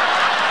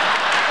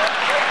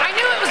I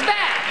knew it was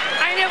bad.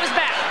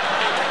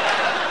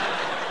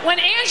 When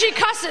Angie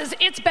cusses,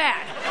 it's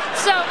bad.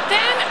 So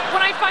then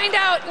when I find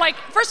out,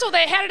 first of all,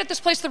 they had it at this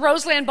place, the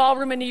Roseland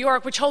Ballroom in New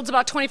York, which holds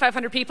about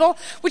 2,500 people,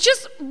 which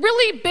is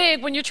really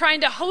big when you're trying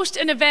to host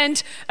an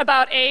event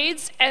about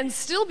AIDS and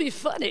still be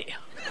funny.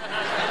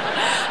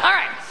 All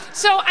right,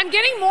 so I'm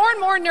getting more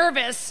and more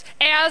nervous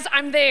as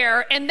I'm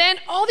there, and then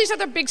all these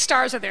other big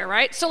stars are there,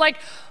 right? So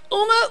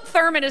Uma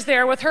Thurman is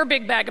there with her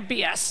big bag of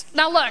BS.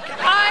 Now look,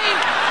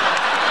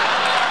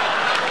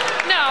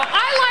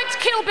 I liked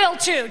Kill Bill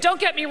too, don't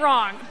get me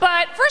wrong.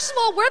 But first of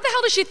all, where the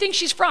hell does she think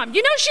she's from?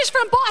 She's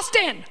from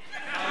Boston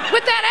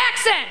with that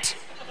accent.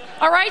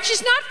 All right,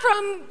 she's not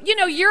from,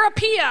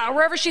 Europea or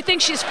wherever she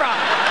thinks she's from.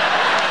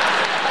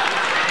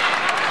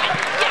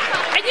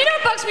 And you know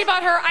what bugs me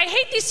about her? I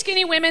hate these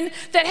skinny women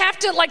that have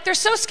to, they're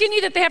so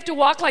skinny that they have to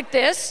walk like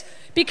this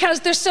because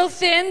they're so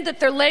thin that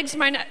their legs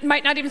might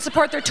not even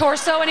support their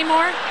torso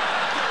anymore.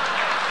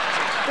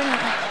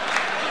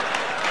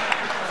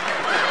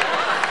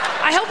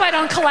 I hope I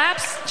don't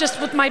collapse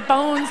just with my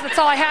bones. That's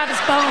all I have is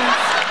bones.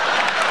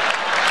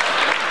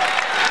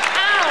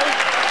 Ow.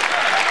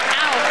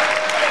 Ow.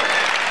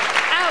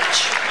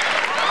 Ouch.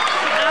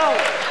 Ow.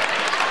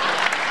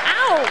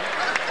 Ow.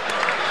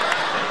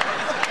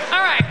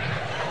 All right.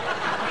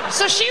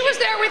 So she was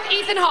there with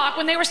Ethan Hawke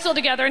when they were still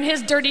together and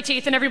his dirty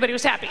teeth, and everybody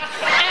was happy.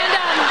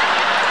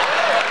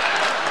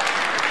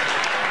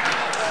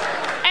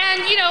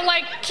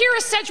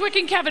 Kira Sedgwick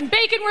and Kevin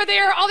Bacon were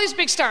there, all these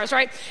big stars,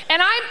 right?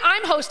 And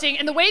I'm hosting,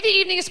 and the way the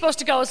evening is supposed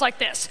to go is like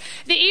this.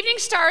 The evening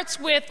starts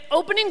with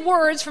opening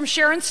words from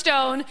Sharon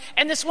Stone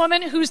and this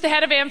woman who's the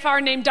head of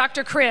AMFAR named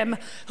Dr. Krim,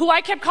 who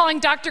I kept calling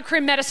Dr.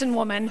 Krim Medicine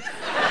Woman,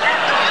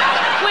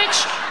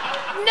 which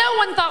no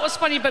one thought was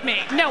funny but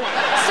me, no one.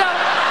 So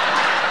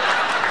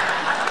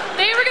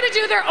they were gonna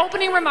do their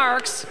opening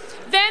remarks.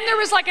 Then there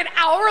was an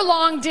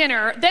hour-long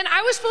dinner. Then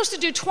I was supposed to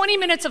do 20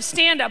 minutes of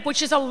stand-up,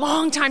 which is a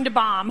long time to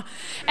bomb.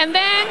 And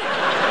then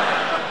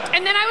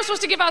I was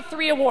supposed to give out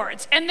 3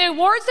 awards. And the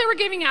awards they were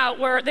giving out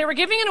were, they were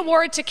giving an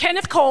award to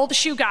Kenneth Cole, the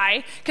shoe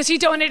guy, because he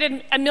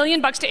donated $1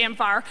 million to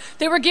AMFAR.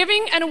 They were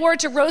giving an award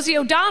to Rosie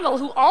O'Donnell,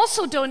 who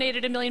also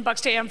donated $1 million to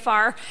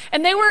AMFAR.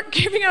 And they were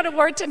giving out an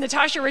award to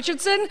Natasha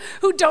Richardson,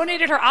 who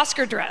donated her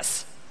Oscar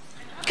dress.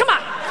 Come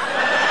on.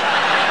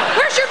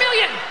 Where's Here's your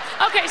million.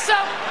 Okay, so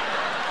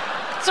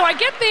I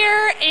get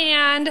there,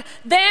 and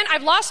then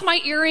I've lost my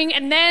earring,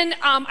 and then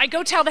I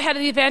go tell the head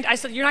of the event. I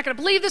said, you're not going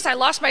to believe this. I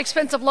lost my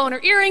expensive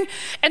loaner earring.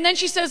 And then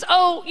she says,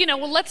 oh,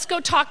 well, let's go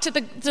talk to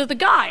the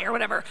guy or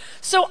whatever.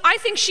 So I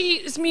think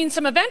she means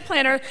some event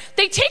planner.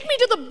 They take me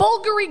to the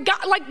Bulgari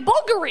guy, like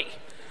Bulgari.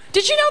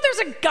 Did you know there's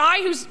a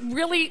guy whose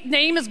really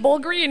name is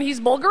Bulgari, and he's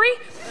Bulgari?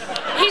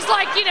 He's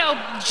like,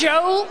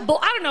 Joe,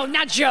 I don't know,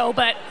 not Joe,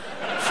 but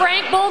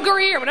Frank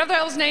Bulgari or whatever the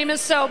hell his name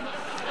is. So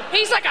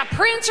he's like a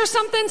prince or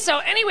something. So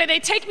anyway, they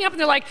take me up and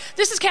they're like,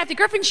 this is Kathy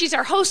Griffin. She's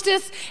our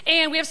hostess.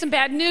 And we have some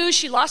bad news.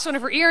 She lost one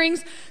of her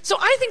earrings. So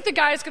I think the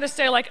guy's going to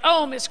say like,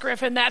 oh, Miss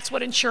Griffin, that's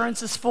what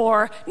insurance is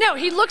for. No,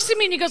 he looks at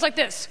me and he goes like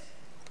this.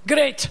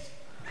 Great.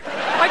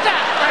 Like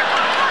that. Like,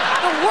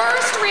 the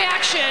worst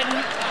reaction.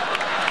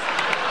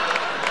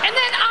 And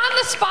then on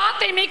the spot,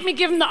 they make me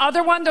give him the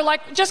other one. They're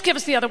like, just give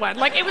us the other one.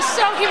 Like, it was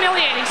so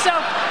humiliating. So,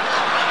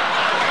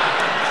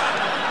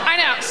 I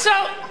know.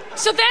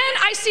 So then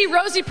I see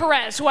Rosie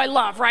Perez, who I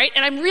love, right?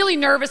 And I'm really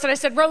nervous. And I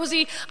said,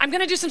 Rosie, I'm going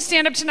to do some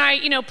stand-up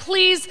tonight.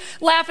 Please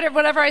laugh at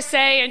whatever I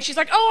say. And she's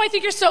like, oh, I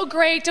think you're so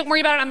great. Don't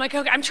worry about it. I'm like,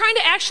 okay. I'm trying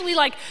to actually,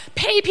 like,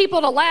 pay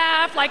people to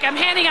laugh. Like, I'm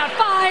handing out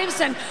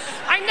fives. And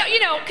I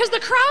know, because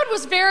the crowd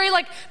was very,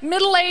 like,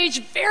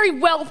 middle-aged, very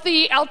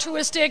wealthy,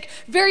 altruistic,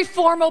 very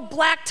formal,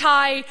 black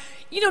tie.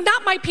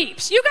 Not my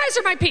peeps. You guys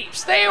are my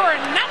peeps. They were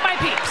not my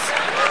peeps.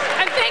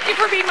 And thank you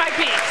for being my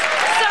peeps.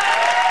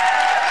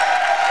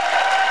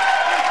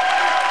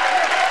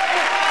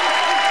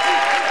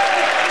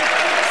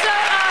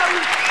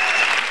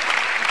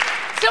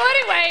 So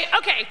anyway,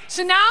 okay,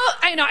 so now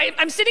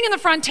I'm sitting in the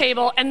front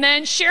table, and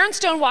then Sharon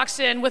Stone walks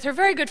in with her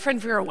very good friend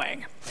Vera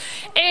Wang.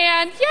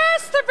 And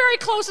yes, they're very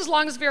close as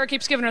long as Vera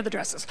keeps giving her the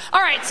dresses.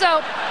 All right, so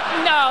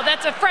no,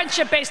 that's a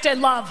friendship based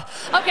in love.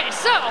 Okay,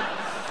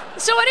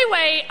 so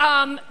anyway,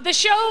 the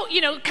show,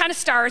 kind of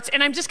starts,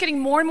 and I'm just getting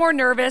more and more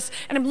nervous,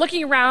 and I'm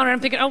looking around, and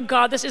I'm thinking, oh,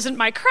 God, this isn't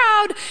my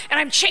crowd, and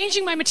I'm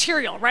changing my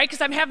material, right,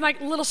 because I'm having,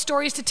 like, little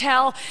stories to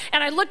tell,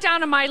 and I look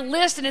down at my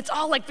list, and it's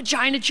all, like,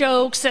 vagina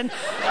jokes, and,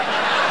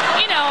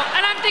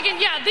 and I'm thinking,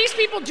 yeah, these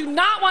people do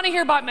not want to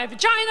hear about my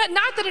vagina,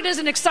 not that it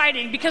isn't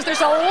exciting, because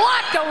there's a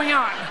lot going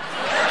on.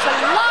 There's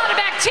a lot of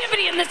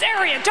activity in this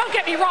area, don't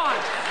get me wrong,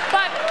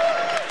 but,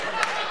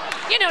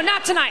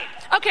 not tonight.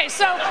 Okay,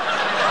 So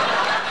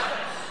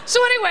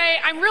anyway,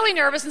 I'm really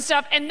nervous and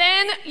stuff, and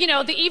then,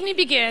 the evening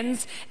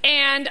begins,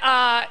 and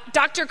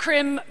Dr.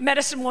 Krim,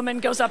 medicine woman,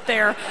 goes up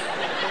there,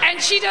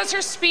 and she does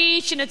her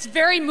speech, and it's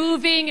very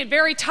moving and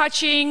very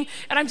touching,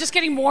 and I'm just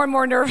getting more and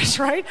more nervous,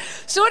 right?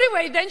 So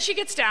anyway, then she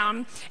gets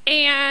down,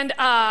 and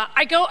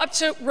I go up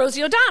to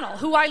Rosie O'Donnell,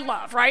 who I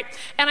love, right?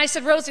 And I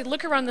said, Rosie,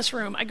 look around this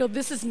room. I go,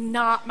 this is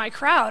not my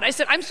crowd. I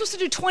said, I'm supposed to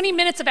do 20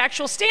 minutes of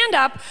actual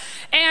stand-up,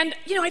 and,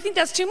 I think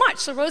that's too much.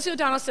 So Rosie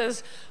O'Donnell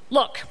says,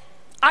 look,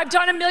 I've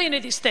done a million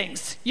of these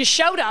things. You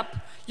showed up,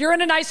 you're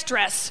in a nice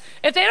dress.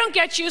 If they don't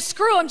get you,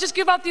 screw them, just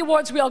give out the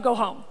awards, we all go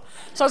home.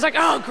 So I was like,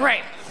 oh,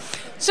 great.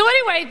 So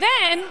anyway,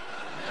 then,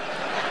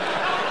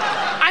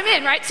 I'm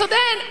in, right? So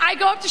then I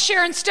go up to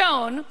Sharon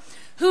Stone,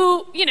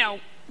 who,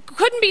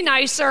 couldn't be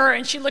nicer,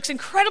 and she looks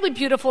incredibly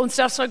beautiful and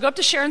stuff. So I go up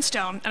to Sharon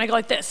Stone, and I go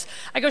like this.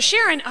 I go,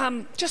 Sharon,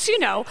 just so you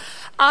know,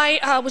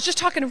 I was just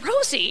talking to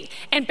Rosie,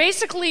 and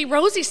basically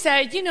Rosie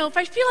said, if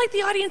I feel like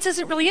the audience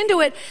isn't really into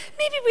it,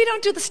 maybe we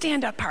don't do the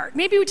stand-up part.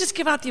 Maybe we just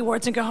give out the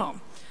awards and go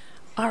home.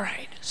 All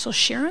right, so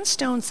Sharon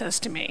Stone says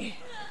to me,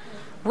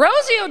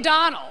 Rosie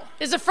O'Donnell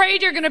is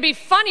afraid you're going to be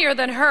funnier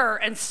than her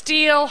and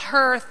steal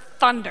her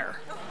thunder.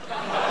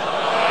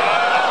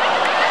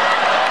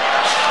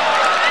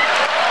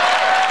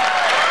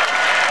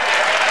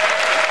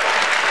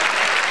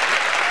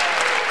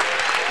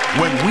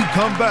 When we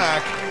come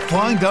back,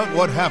 find out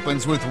what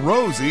happens with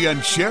Rosie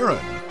and Sharon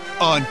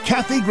on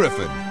Kathy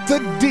Griffin, The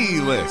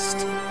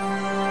D-List.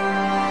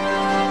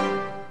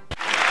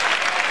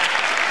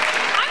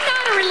 I'm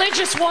not a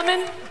religious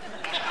woman,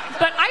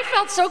 but I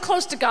felt so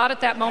close to God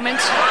at that moment.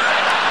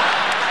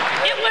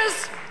 It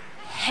was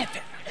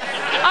heaven.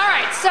 All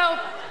right, so,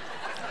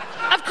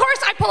 of course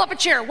I pull up a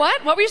chair.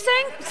 What? What were you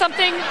saying?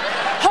 Something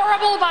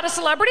horrible about a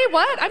celebrity?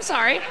 What? I'm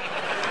sorry.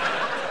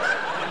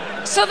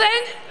 So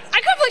then, I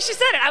couldn't believe she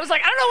said it. I was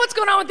like, I don't know what's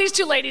going on with these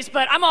two ladies,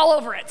 but I'm all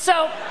over it.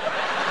 So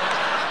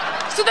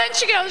then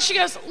she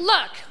goes,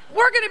 look,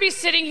 we're going to be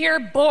sitting here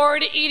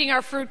bored, eating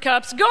our fruit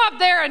cups. Go up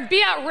there and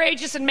be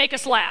outrageous and make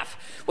us laugh,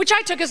 which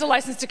I took as a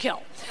license to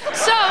kill.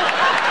 So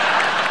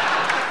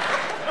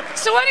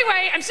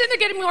anyway, I'm sitting there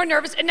getting more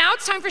nervous, and now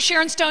it's time for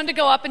Sharon Stone to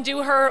go up and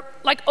do her,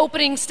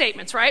 opening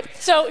statements, right?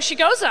 So she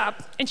goes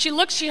up, and she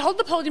holds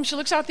the podium, she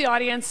looks out at the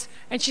audience,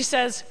 and she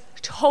says,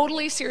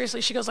 totally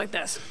seriously, she goes like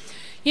this.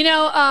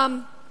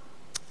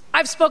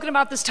 I've spoken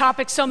about this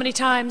topic so many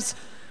times.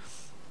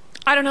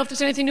 I don't know if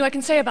there's anything new I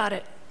can say about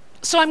it.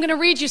 So I'm going to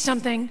read you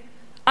something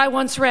I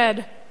once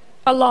read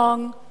a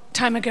long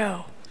time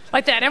ago.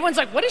 Like that. Everyone's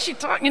like, what is she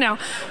talking,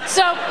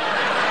 So,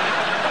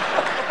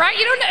 right?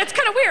 It's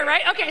kind of weird,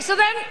 right? Okay, so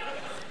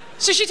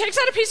she takes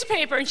out a piece of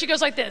paper and she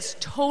goes like this,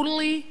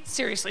 totally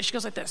seriously. She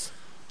goes like this.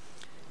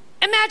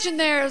 Imagine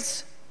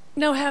there's,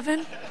 no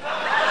heaven.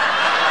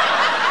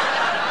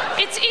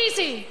 It's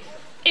easy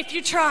if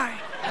you try.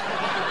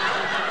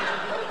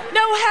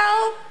 No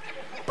hell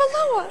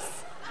below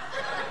us.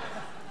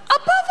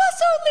 Above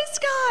us only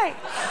sky.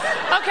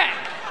 Okay.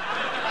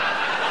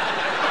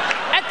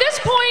 At this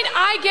point,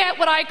 I get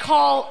what I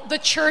call the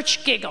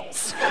church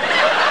giggles.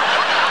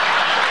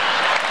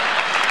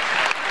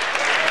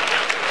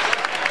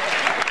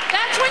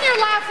 That's when you're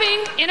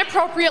laughing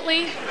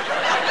inappropriately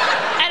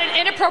at an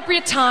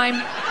inappropriate time,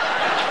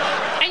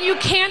 and you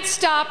can't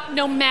stop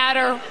no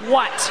matter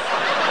what.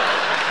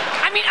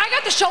 I mean, I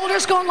got the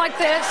shoulders going like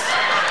this.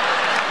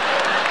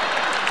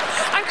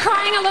 I'm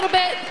crying a little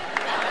bit.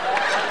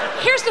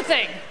 Here's the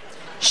thing.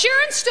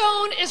 Sharon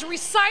Stone is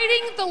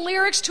reciting the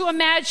lyrics to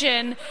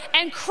Imagine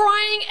and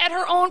crying at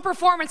her own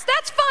performance.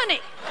 That's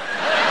funny.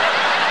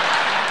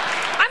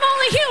 I'm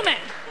only human.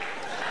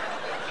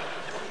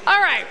 All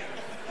right.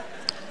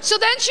 So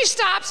then she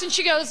stops and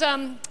she goes,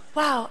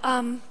 wow,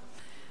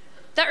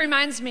 that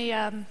reminds me,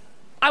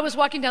 I was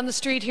walking down the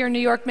street here in New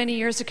York many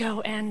years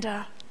ago, and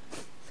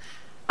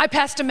I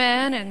passed a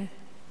man, and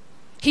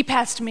he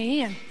passed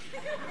me, and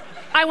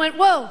I went,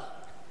 whoa,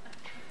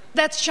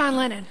 that's John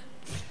Lennon.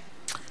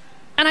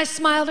 And I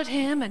smiled at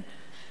him, and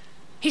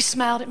he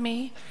smiled at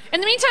me. In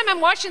the meantime,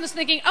 I'm watching this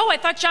thinking, oh, I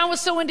thought John was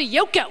so into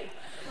Yoko.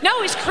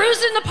 No, he's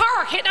cruising in the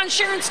park, hitting on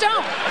Sharon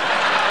Stone.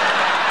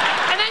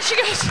 And then she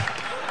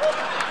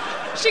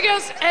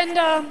goes,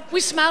 and we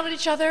smiled at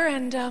each other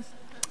and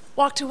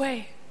walked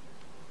away.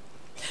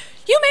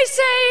 You may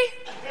say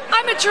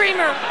I'm a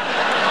dreamer.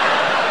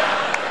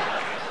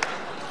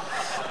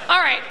 All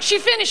right, she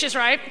finishes,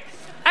 right?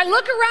 I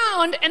look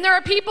around, and there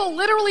are people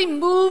literally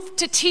moved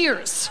to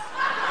tears.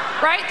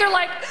 Right? They're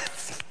like,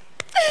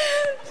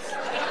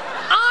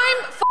 I'm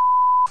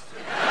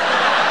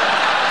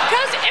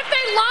because if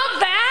they love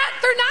that,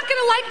 they're not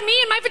gonna like me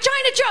and my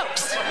vagina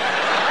jokes.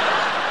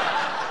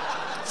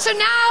 So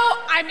now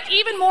I'm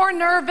even more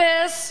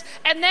nervous,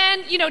 and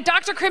then, you know,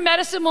 Dr. Creme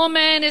Medicine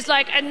Woman is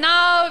like, and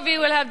now we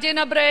will have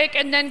dinner break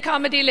and then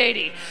comedy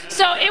lady.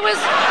 So it was...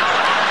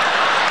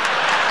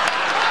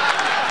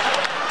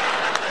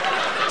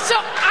 So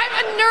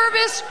I'm a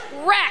nervous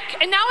wreck,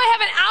 and now I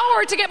have an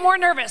hour to get more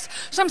nervous.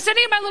 So I'm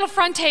sitting at my little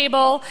front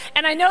table,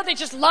 and I know they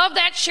just love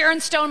that Sharon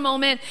Stone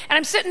moment, and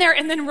I'm sitting there,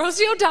 and then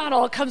Rosie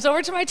O'Donnell comes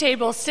over to my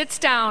table, sits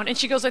down, and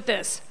she goes like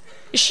this.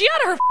 Is she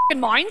out of her f***ing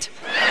mind?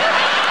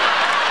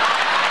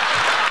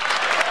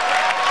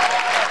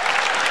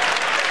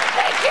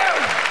 Thank you.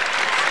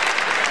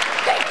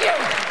 Thank you.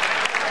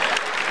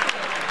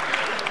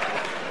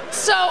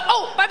 So,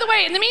 oh, by the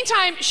way, in the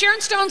meantime,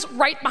 Sharon Stone's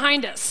right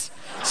behind us.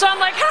 So I'm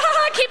like, ha ha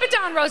ha, keep it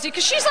down, Rosie,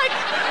 because she's the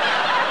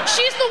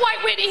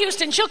white Whitney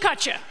Houston. She'll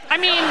cut you. I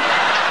mean,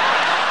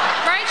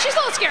 right? She's a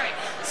little scary.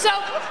 So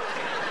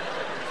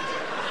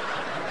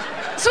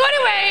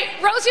anyway,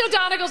 Rosie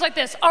O'Donnell goes like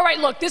this. All right,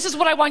 look, this is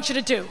what I want you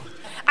to do.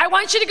 I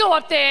want you to go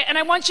up there, and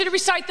I want you to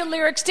recite the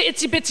lyrics to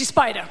Itsy Bitsy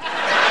Spider.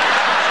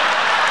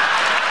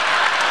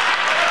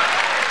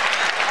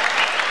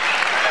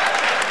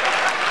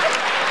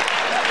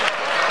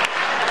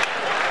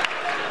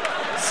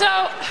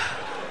 So...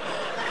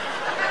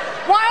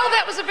 while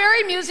that was a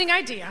very amusing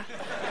idea,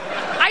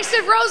 I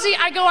said, Rosie,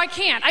 I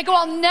can't.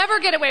 I'll never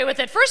get away with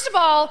it. First of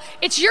all,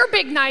 it's your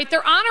big night.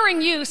 They're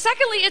honoring you.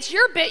 Secondly, it's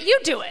your bit. You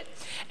do it.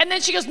 And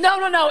then she goes,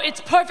 no,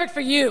 it's perfect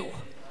for you.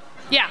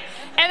 Yeah.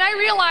 And I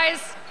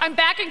realize I'm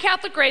back in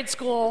Catholic grade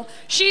school.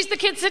 She's the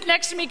kid sitting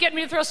next to me getting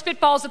me to throw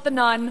spitballs at the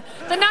nun.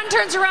 The nun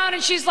turns around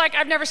and she's like,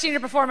 I've never seen her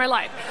before in my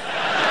life.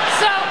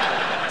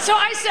 So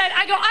I said,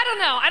 I don't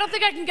know. I don't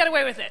think I can get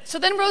away with it. So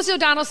then Rosie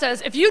O'Donnell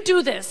says, if you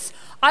do this,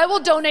 I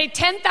will donate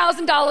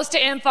 $10,000 to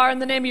AMFAR in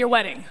the name of your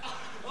wedding.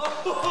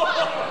 That's a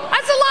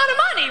lot of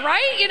money,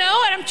 right? You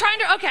know, and I'm trying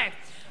to, okay.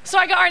 So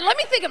I go, all right, let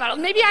me think about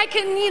it. Maybe I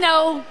can, you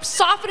know,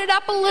 soften it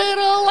up a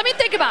little. Let me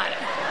think about it.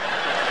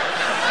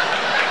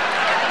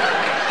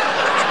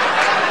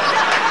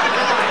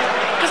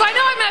 Because I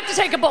know I'm going to have to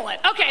take a bullet.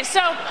 Okay, so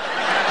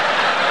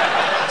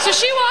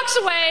she walks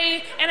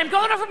away, and I'm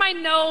going over my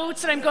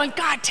notes, and I'm going,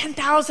 God,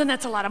 10,000,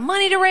 that's a lot of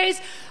money to raise.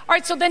 All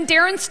right, so then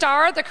Darren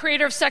Star, the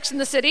creator of Sex and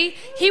the City,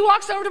 he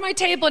walks over to my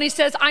table, and he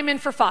says, I'm in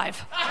for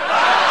 5.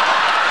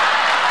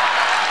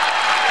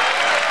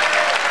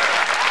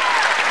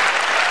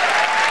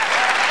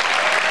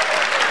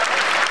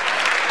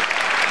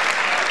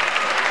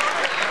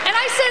 And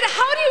I said,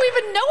 how do you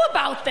even know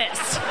about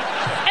this?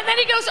 And then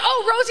he goes,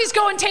 oh, Rosie's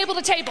going table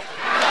to table.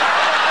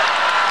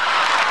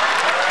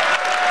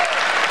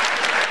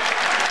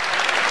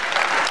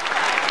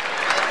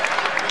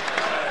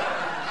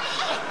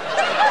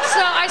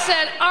 I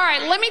said, all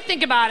right, let me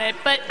think about it,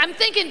 but I'm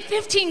thinking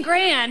 15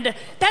 grand,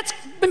 that's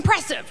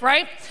impressive,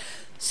 right?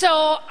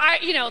 So,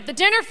 the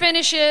dinner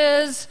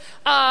finishes,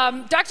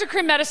 Dr.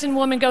 Creme Medicine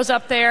Woman goes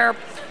up there,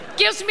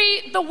 gives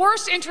me the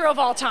worst intro of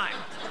all time.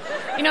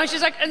 You know,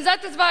 she's like, and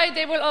that is why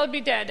they will all be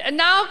dead. And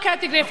now,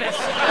 Kathy Griffith.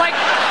 Like...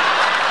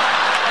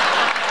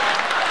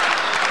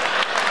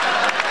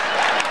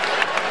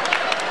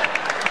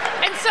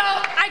 And so,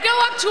 I go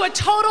up to a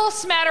total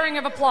smattering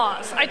of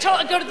applause. I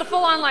go to the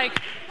full-on,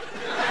 like...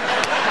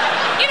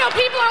 You know,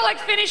 people are like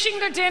finishing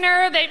their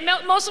dinner.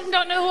 Most of them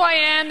don't know who I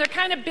am. They're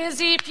kind of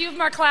busy. A few of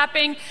them are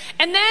clapping.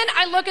 And then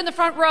I look in the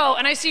front row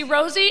and I see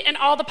Rosie and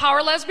all the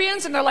power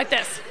lesbians, and they're like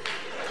this.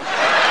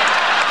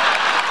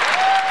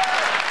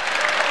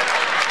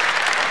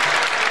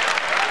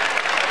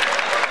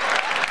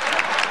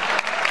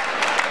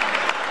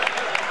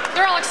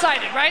 They're all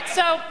excited, right?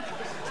 So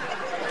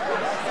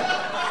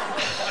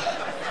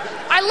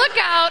I look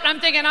out and I'm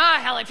thinking,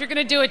 hell, if you're going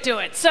to do it, do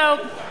it.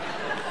 So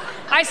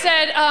I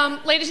said,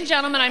 ladies and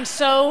gentlemen, I'm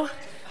so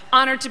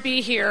honored to be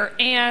here.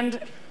 And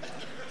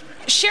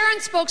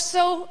Sharon spoke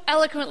so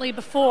eloquently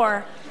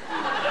before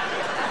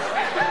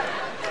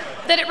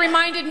that it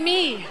reminded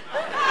me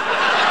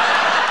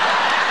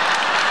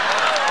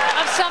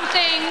of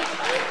something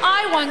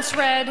I once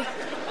read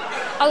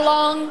a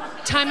long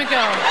time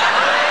ago.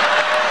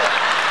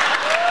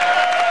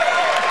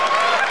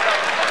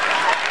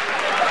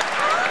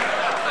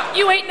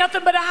 You ain't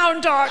nothing but a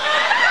hound dog.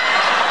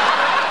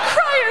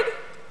 Crying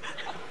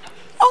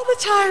all the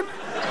time.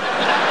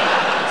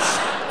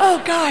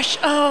 Oh gosh,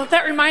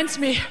 that reminds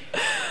me.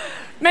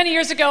 Many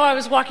years ago, I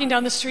was walking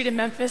down the street in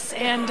Memphis,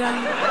 and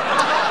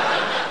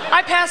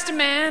I passed a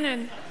man,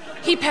 and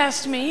he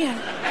passed me, and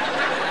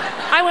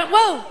I went,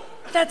 whoa,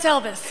 that's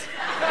Elvis.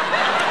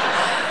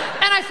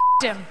 And I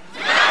f***ed him.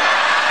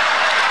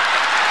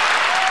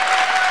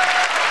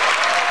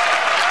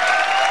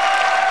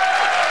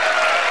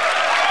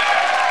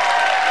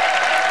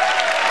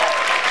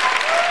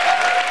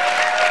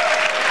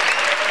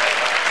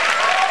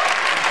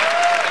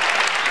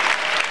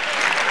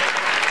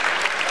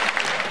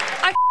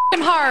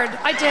 Hard.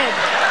 I did.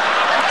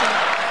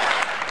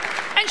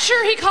 And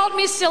sure, he called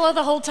me Scylla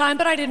the whole time,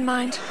 but I didn't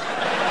mind.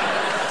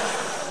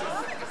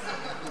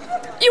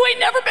 You ain't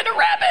never been a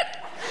rabbit.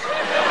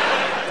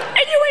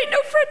 And you ain't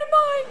no friend of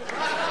mine.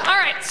 All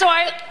right, so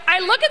I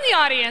look in the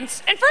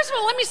audience, and first of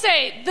all, let me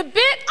say, the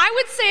bit, I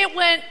would say it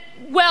went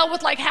well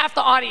with like half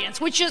the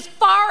audience, which is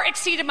far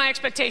exceeded my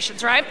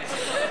expectations, right?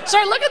 So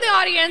I look at the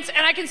audience,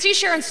 and I can see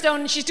Sharon Stone,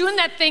 and she's doing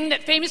that thing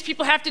that famous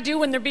people have to do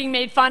when they're being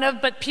made fun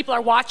of, but people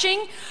are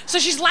watching. So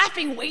she's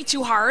laughing way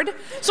too hard.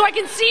 So I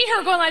can see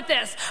her going like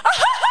this.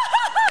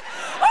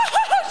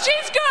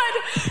 She's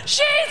good.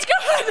 She's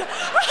good.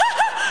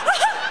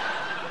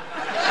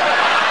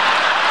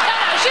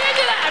 No, she didn't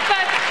do that,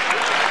 but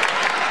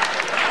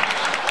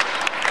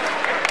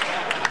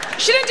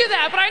she didn't do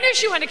that, but I knew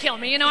she wanted to kill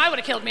me. You know, I would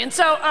have killed me. And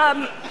so,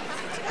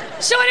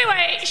 so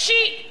anyway,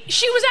 she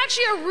was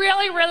actually a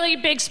really, really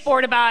big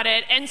sport about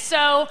it. And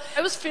so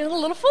I was feeling a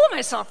little full of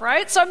myself,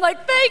 right? So I'm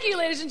like, thank you,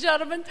 ladies and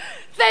gentlemen.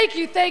 Thank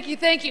you, thank you,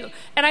 thank you.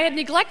 And I had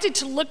neglected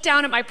to look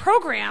down at my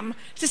program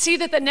to see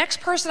that the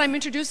next person I'm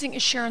introducing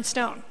is Sharon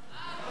Stone.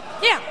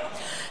 Yeah.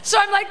 So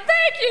I'm like,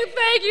 thank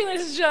you,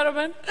 ladies and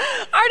gentlemen.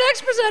 Our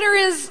next presenter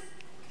is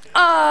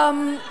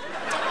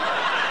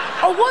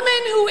a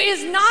woman who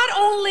is not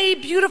only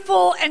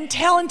beautiful and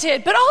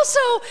talented, but also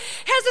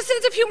has a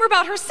sense of humor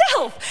about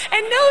herself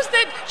and knows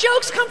that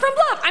jokes come from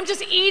love. I'm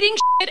just eating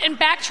shit and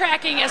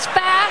backtracking as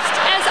fast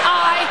as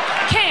I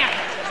can.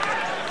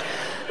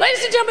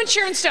 Ladies and gentlemen,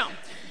 Sharon Stone.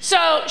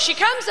 So she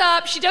comes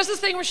up, she does this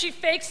thing where she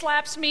fake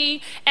slaps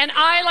me, and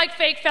I like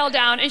fake fell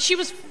down, and she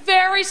was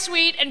very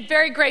sweet and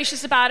very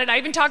gracious about it. I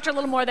even talked to her a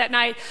little more that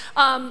night.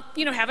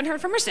 You know, haven't heard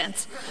from her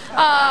since, which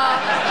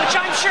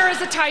I'm sure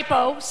is a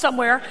typo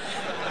somewhere.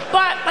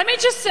 But let me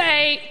just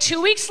say, 2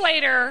 weeks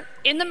later,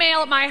 in the mail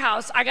at my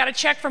house, I got a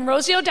check from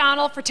Rosie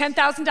O'Donnell for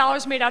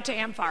 $10,000 made out to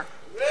Amfar.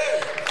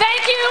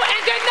 Thank you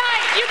and good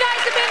night. You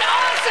guys have been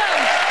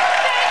awesome.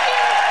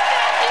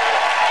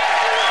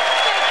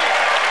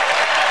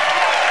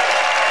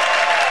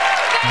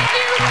 Thank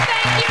you,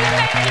 thank you, thank you,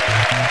 thank you.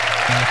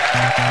 Thank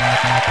you, thank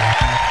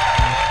you.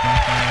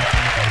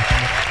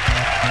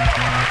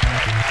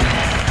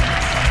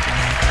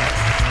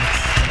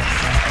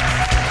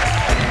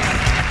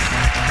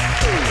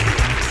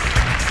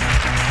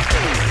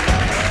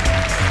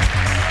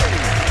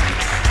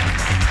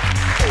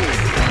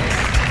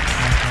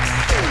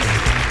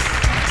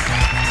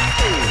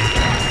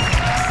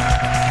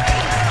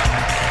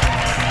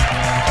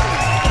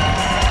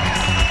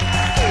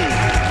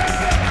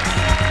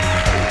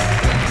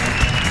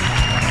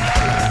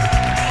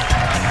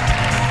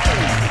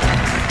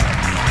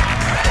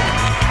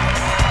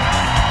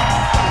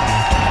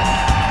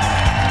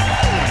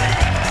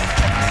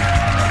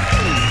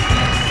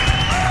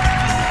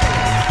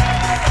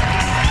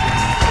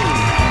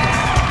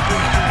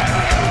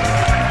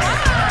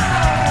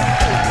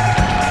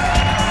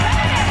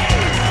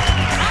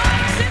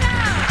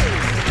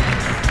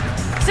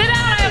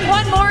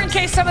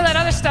 Some of that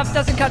other stuff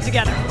doesn't cut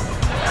together.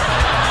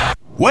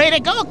 Way to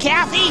go,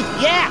 Kathy!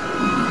 Yeah,